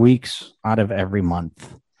 3 weeks out of every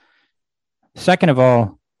month. Second of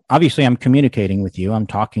all, obviously I'm communicating with you. I'm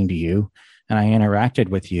talking to you, and I interacted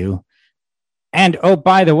with you. And, oh,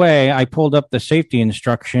 by the way, I pulled up the safety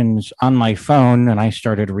instructions on my phone, and I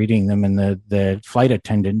started reading them in the flight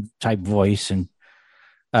attendant type voice. And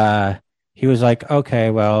he was like, okay,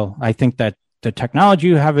 well, I think that the technology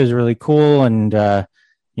you have is really cool. And,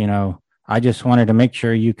 I just wanted to make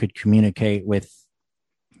sure you could communicate with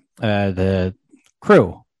the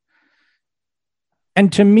crew.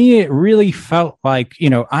 And to me, it really felt like,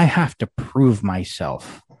 I have to prove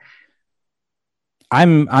myself.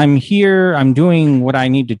 I'm here. I'm doing what I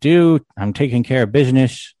need to do. I'm taking care of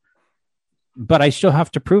business. But I still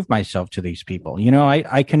have to prove myself to these people.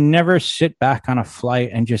 I can never sit back on a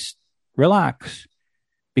flight and just relax,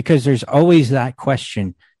 because there's always that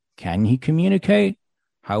question. Can he communicate?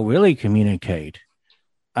 How will he communicate?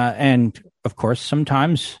 And of course,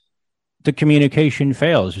 sometimes the communication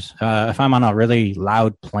fails. If I'm on a really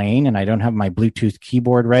loud plane and I don't have my Bluetooth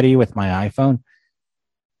keyboard ready with my iPhone,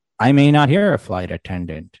 I may not hear a flight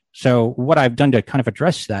attendant. So what I've done to kind of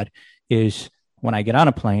address that is, when I get on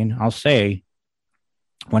a plane, I'll say,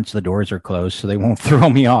 once the doors are closed, so they won't throw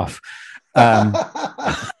me off. I'm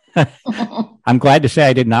glad to say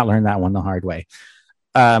I did not learn that one the hard way.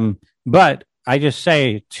 But I just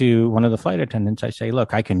say to one of the flight attendants, I say,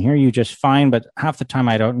 look, I can hear you just fine, but half the time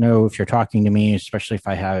I don't know if you're talking to me, especially if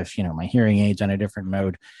I have, my hearing aids on a different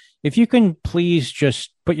mode. If you can please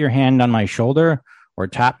just put your hand on my shoulder or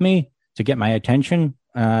tap me to get my attention,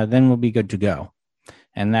 then we'll be good to go.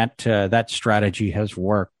 And that strategy has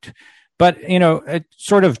worked. But, it's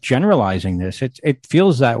sort of generalizing this. It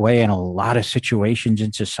feels that way in a lot of situations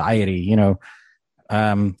in society.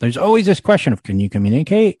 There's always this question of, can you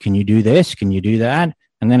communicate? Can you do this? Can you do that?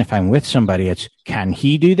 And then if I'm with somebody, it's, can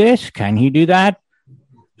he do this? Can he do that?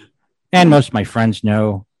 And most of my friends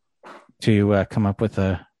know to come up with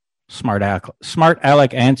a smart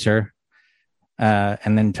aleck answer,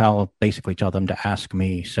 and then basically tell them to ask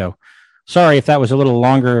me. So sorry if that was a little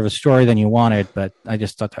longer of a story than you wanted, but I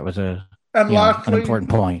just thought that was an important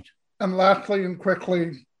point. And lastly and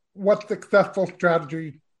quickly, what successful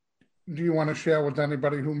strategy do you want to share with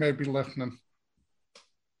anybody who may be listening?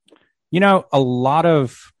 A lot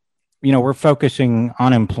of, we're focusing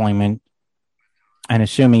on employment and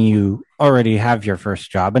assuming you already have your first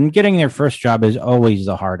job, and getting your first job is always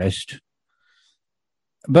the hardest.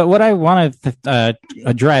 But what I want to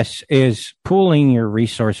address is pooling your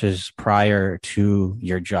resources prior to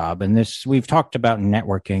your job. And we've talked about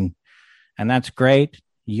networking, and that's great.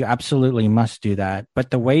 You absolutely must do that.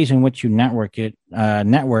 But the ways in which you network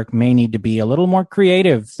may need to be a little more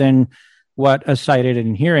creative than what a sighted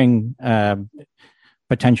and hearing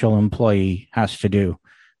potential employee has to do.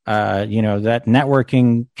 That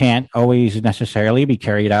networking can't always necessarily be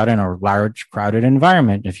carried out in a large, crowded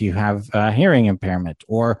environment if you have a hearing impairment,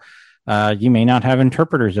 or you may not have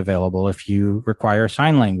interpreters available if you require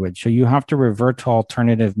sign language. So you have to revert to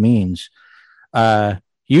alternative means.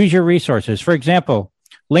 Use your resources. For example,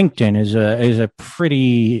 LinkedIn is a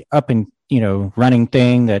pretty up and running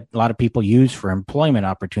thing that a lot of people use for employment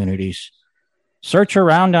opportunities. Search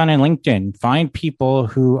around on LinkedIn, find people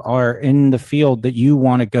who are in the field that you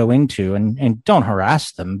want to go into, and don't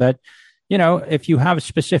harass them. But, if you have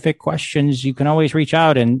specific questions, you can always reach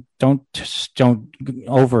out, and don't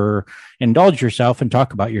overindulge yourself and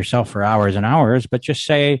talk about yourself for hours and hours, but just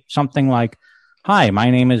say something like, "Hi, my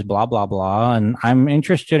name is blah, blah, blah, and I'm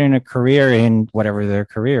interested in a career in whatever their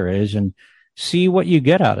career is," and see what you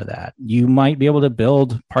get out of that. You might be able to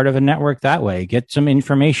build part of a network that way, get some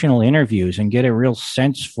informational interviews, and get a real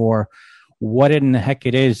sense for what in the heck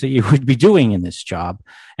it is that you would be doing in this job.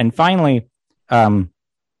 And finally,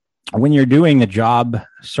 when you're doing the job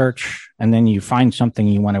search and then you find something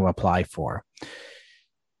you want to apply for,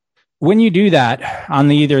 when you do that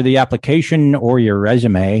on either the application or your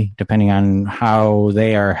resume, depending on how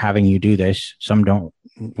they are having you do this, some don't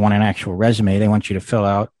want an actual resume. They want you to fill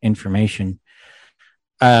out information.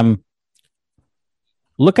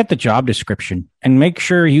 Look at the job description and make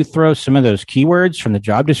sure you throw some of those keywords from the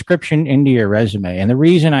job description into your resume. And the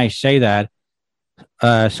reason I say that,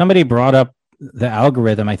 somebody brought up the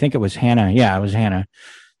algorithm. I think it was Hannah. Yeah, it was Hannah.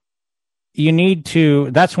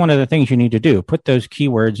 That's one of the things you need to do. Put those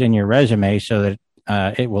keywords in your resume so that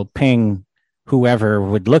it will ping whoever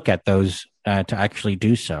would look at those to actually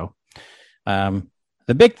do so.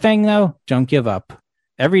 The big thing, though, don't give up.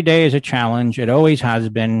 Every day is a challenge. It always has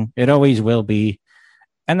been. It always will be.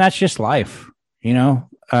 And that's just life.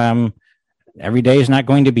 Every day is not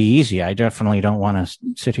going to be easy. I definitely don't want to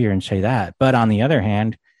sit here and say that. But on the other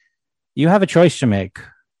hand, you have a choice to make.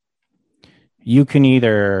 You can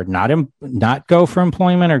either not go for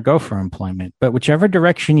employment or go for employment. But whichever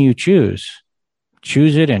direction you choose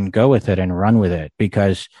it and go with it and run with it.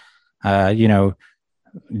 Because, doing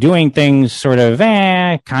things sort of,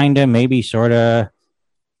 kind of, maybe, sort of,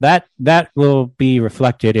 that will be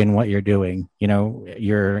reflected in what you're doing.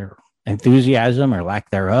 Your enthusiasm or lack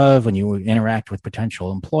thereof when you interact with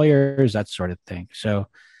potential employers, that sort of thing. So,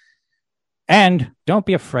 and don't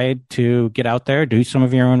be afraid to get out there, do some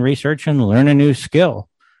of your own research, and learn a new skill.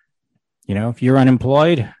 If you're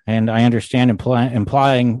unemployed, and I understand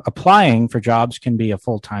applying for jobs can be a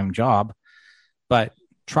full-time job, but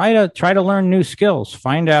try to learn new skills.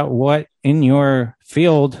 Find out what in your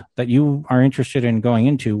field that you are interested in going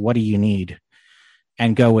into, what do you need,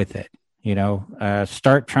 and go with it.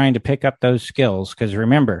 Start trying to pick up those skills. Because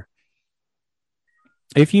remember,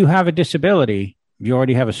 if you have a disability, you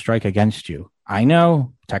already have a strike against you. I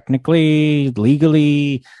know technically,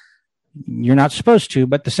 legally, you're not supposed to,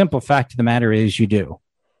 but the simple fact of the matter is you do.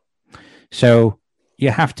 So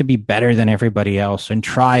you have to be better than everybody else and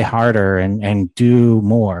try harder and do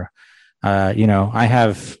more. I did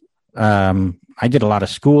a lot of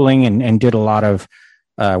schooling and did a lot of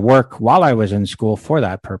work while I was in school for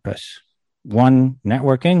that purpose. 1,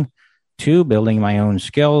 networking. 2, building my own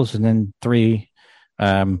skills. And then 3,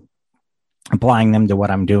 applying them to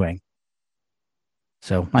what I'm doing.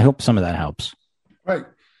 So I hope some of that helps. Right.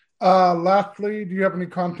 Lastly, do you have any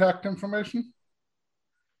contact information?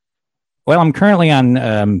 Well, I'm currently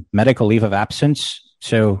on medical leave of absence,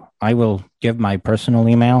 so I will give my personal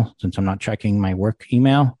email since I'm not checking my work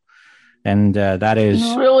email. And that is...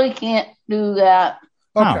 You really can't do that.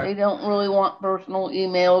 Okay. They don't really want personal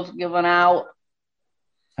emails given out.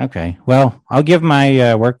 Okay. Well, I'll give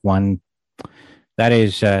my work one. That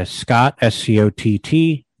is Scott,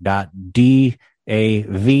 SCOTT .DAVERT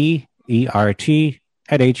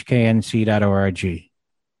 @hknc.org.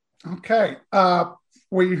 Okay.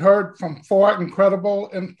 We heard from 4 incredible,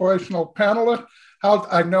 inspirational panelists.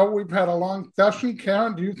 I know we've had a long session.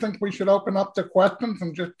 Karen, do you think we should open up the questions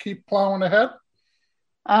and just keep plowing ahead?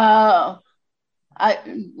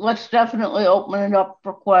 Let's definitely open it up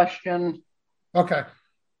for questions. Okay.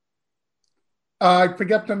 I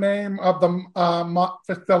forget the name of the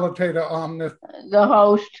facilitator on this. The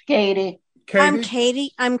host, Katie. I'm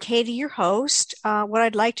Katie, your host. What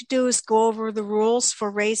I'd like to do is go over the rules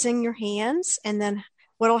for raising your hands and then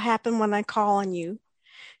what will happen when I call on you.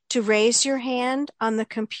 To raise your hand on the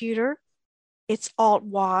computer, it's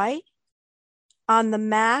Alt-Y. On the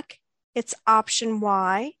Mac, it's Option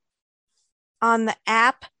Y. On the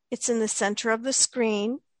app, it's in the center of the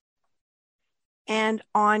screen. And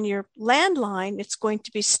on your landline, it's going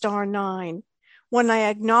to be *9. When I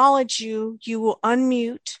acknowledge you, you will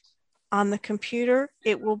unmute. On the computer,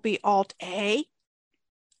 it will be Alt-A.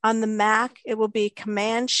 On the Mac, it will be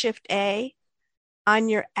Command-Shift-A. On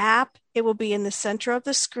your app, it will be in the center of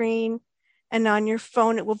the screen. And on your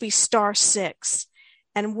phone, it will be *6.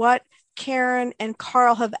 And what Karen and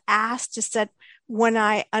Carl have asked is that when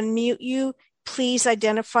I unmute you, please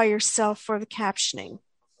identify yourself for the captioning.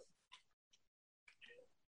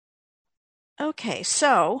 Okay,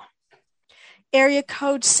 so area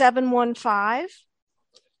code 715.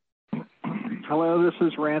 Hello, this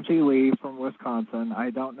is Rancy Lee from Wisconsin. I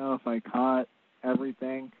don't know if I caught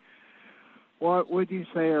everything. What would you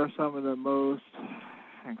say are some of the most,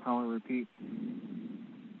 and I'll repeat.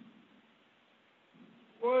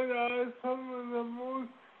 What are some of the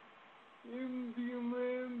most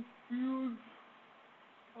in-demand skills?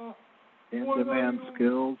 In-demand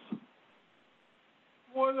skills?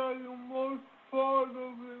 What are you most proud of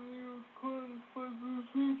in your current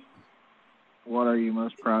position? What are you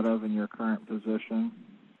most proud of in your current position?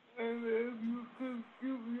 And if you could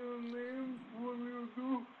give your names when you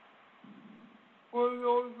do, for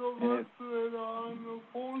those of us that are on the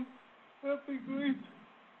phone, that'd be great.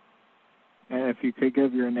 And if you could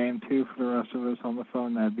give your name too for the rest of us on the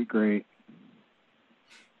phone, that'd be great.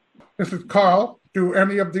 This is Carl. Do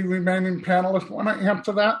any of the remaining panelists want to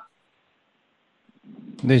answer that?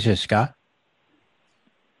 This is Scott.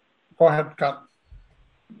 Go ahead, Scott.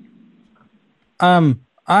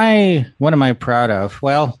 What am I proud of?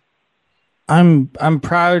 Well, I'm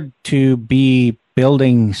proud to be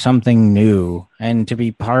building something new and to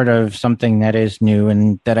be part of something that is new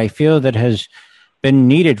and that I feel that has been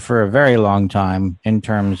needed for a very long time in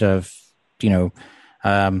terms of,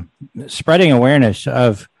 spreading awareness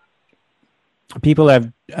of people who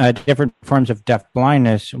have different forms of deaf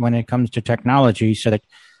blindness when it comes to technology so that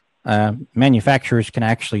manufacturers can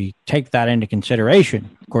actually take that into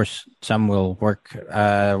consideration. Of course, some will work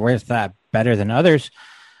with that better than others,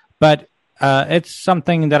 but it's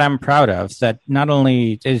something that I'm proud of, that not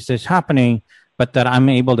only is this happening, but that I'm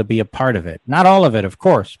able to be a part of it. Not all of it, of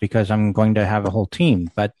course, because I'm going to have a whole team,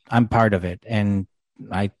 but I'm part of it. And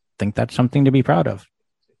I think that's something to be proud of.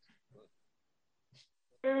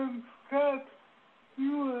 And Scott, do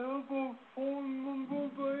you have a phone number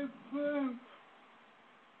by chance?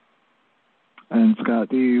 And Scott,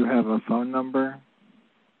 do you have a phone number?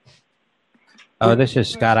 Oh, this is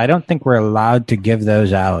Scott. I don't think we're allowed to give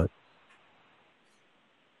those out.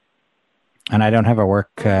 And I don't have I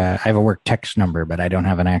have a work text number, but I don't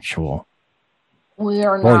have an actual We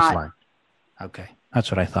are voice not. line. Okay.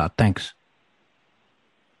 That's what I thought. Thanks.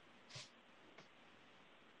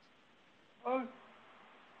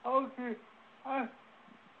 Okay.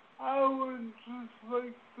 I would just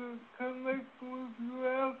like to connect with you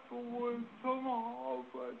afterwards somehow,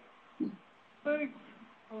 but thanks.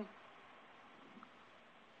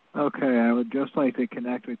 Okay, I would just like to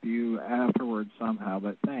connect with you afterwards somehow,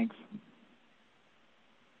 but thanks.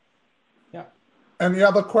 Yeah. Any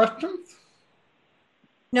other questions?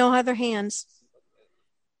 No other hands.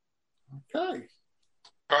 Okay.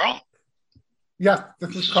 Carl? Yes,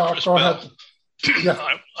 this is Carl. Chris Go Bell. ahead. Yes.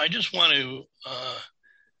 I just want to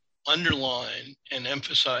underline and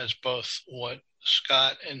emphasize both what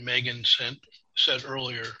Scott and Megan said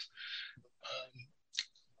earlier.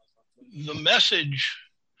 The message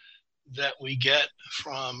that we get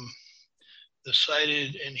from the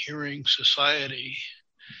Sighted and Hearing Society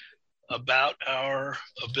about our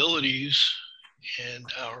abilities and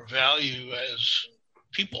our value as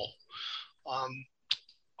people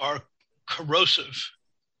are corrosive,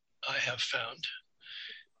 I have found.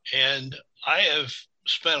 And I have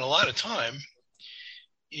spent a lot of time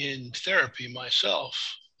in therapy myself,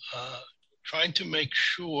 trying to make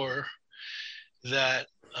sure that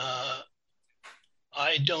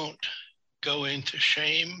I don't go into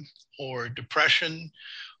shame or depression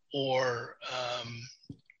or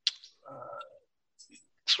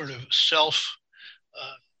sort of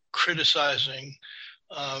self-criticizing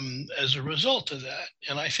as a result of that.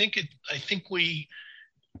 And I think we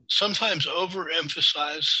sometimes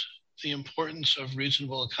overemphasize the importance of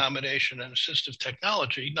reasonable accommodation and assistive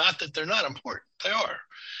technology. Not that they're not important, they are.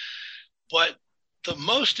 But the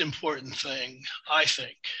most important thing, I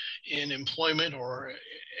think, in employment or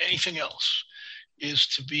anything else is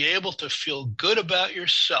to be able to feel good about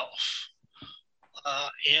yourself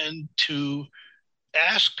and to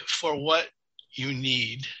ask for what you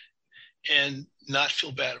need and not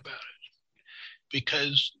feel bad about it.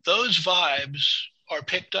 Because those vibes are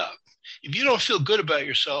picked up. If you don't feel good about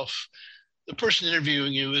yourself, the person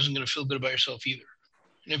interviewing you isn't going to feel good about yourself either.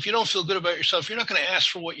 And if you don't feel good about yourself, you're not going to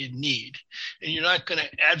ask for what you need, and you're not going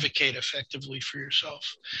to advocate effectively for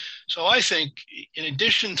yourself. So I think in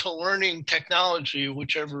addition to learning technology,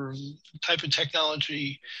 whichever type of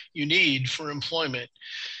technology you need for employment,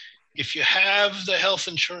 if you have the health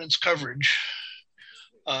insurance coverage,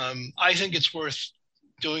 I think it's worth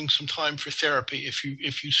doing some time for therapy.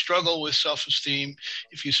 If you struggle with self-esteem,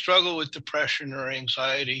 if you struggle with depression or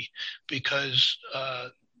anxiety, because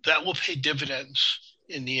that will pay dividends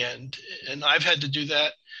in the end. And I've had to do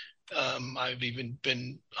that. I've even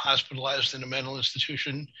been hospitalized in a mental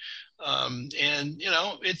institution. And,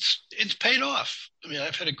 it's paid off. I mean,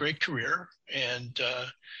 I've had a great career, and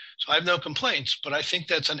so I have no complaints, but I think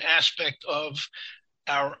that's an aspect of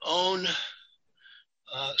our own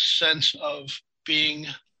sense of being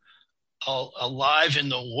alive in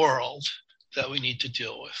the world that we need to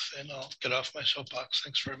deal with. And I'll get off my soapbox.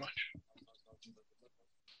 Thanks very much.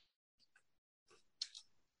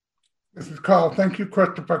 This is Carl. Thank you,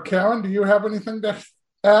 Christopher. Karen, do you have anything to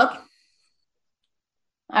add?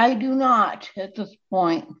 I do not at this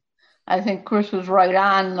point. I think Chris is right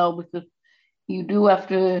on, though, because you do have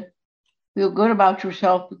to feel good about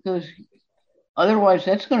yourself, because otherwise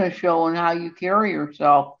that's going to show in how you carry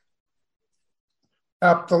yourself.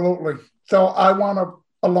 Absolutely. So I want to,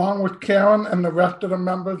 along with Karen and the rest of the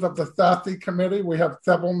members of the SASE committee, we have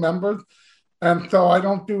several members, and so I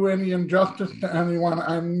don't do any injustice to anyone.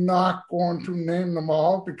 I'm not going to name them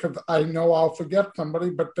all because I know I'll forget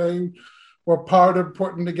somebody, but they were part of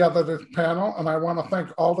putting together this panel. And I want to thank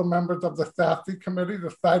all the members of the SASE committee,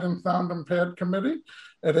 the Sight and Sound Impaired committee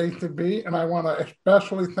at ACB. And I want to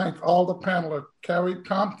especially thank all the panelists, Carrie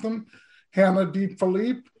Thompson, Hannah D.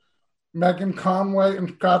 Philippe, Megan Conway,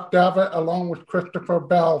 and Scott Davitt, along with Christopher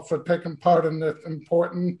Bell, for taking part in this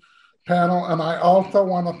important panel. And I also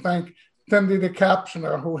want to thank Cindy the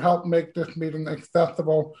Captioner, who helped make this meeting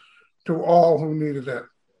accessible to all who needed it.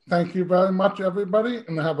 Thank you very much, everybody,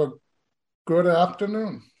 and have a good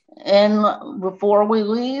afternoon. And before we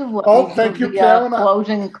leave, thank you, Karen.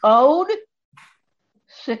 Closing code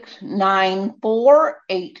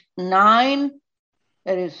 69489.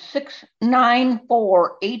 That is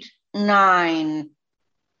 69489.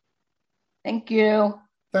 Thank you.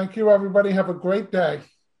 Thank you, everybody. Have a great day.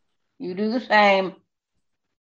 You do the same.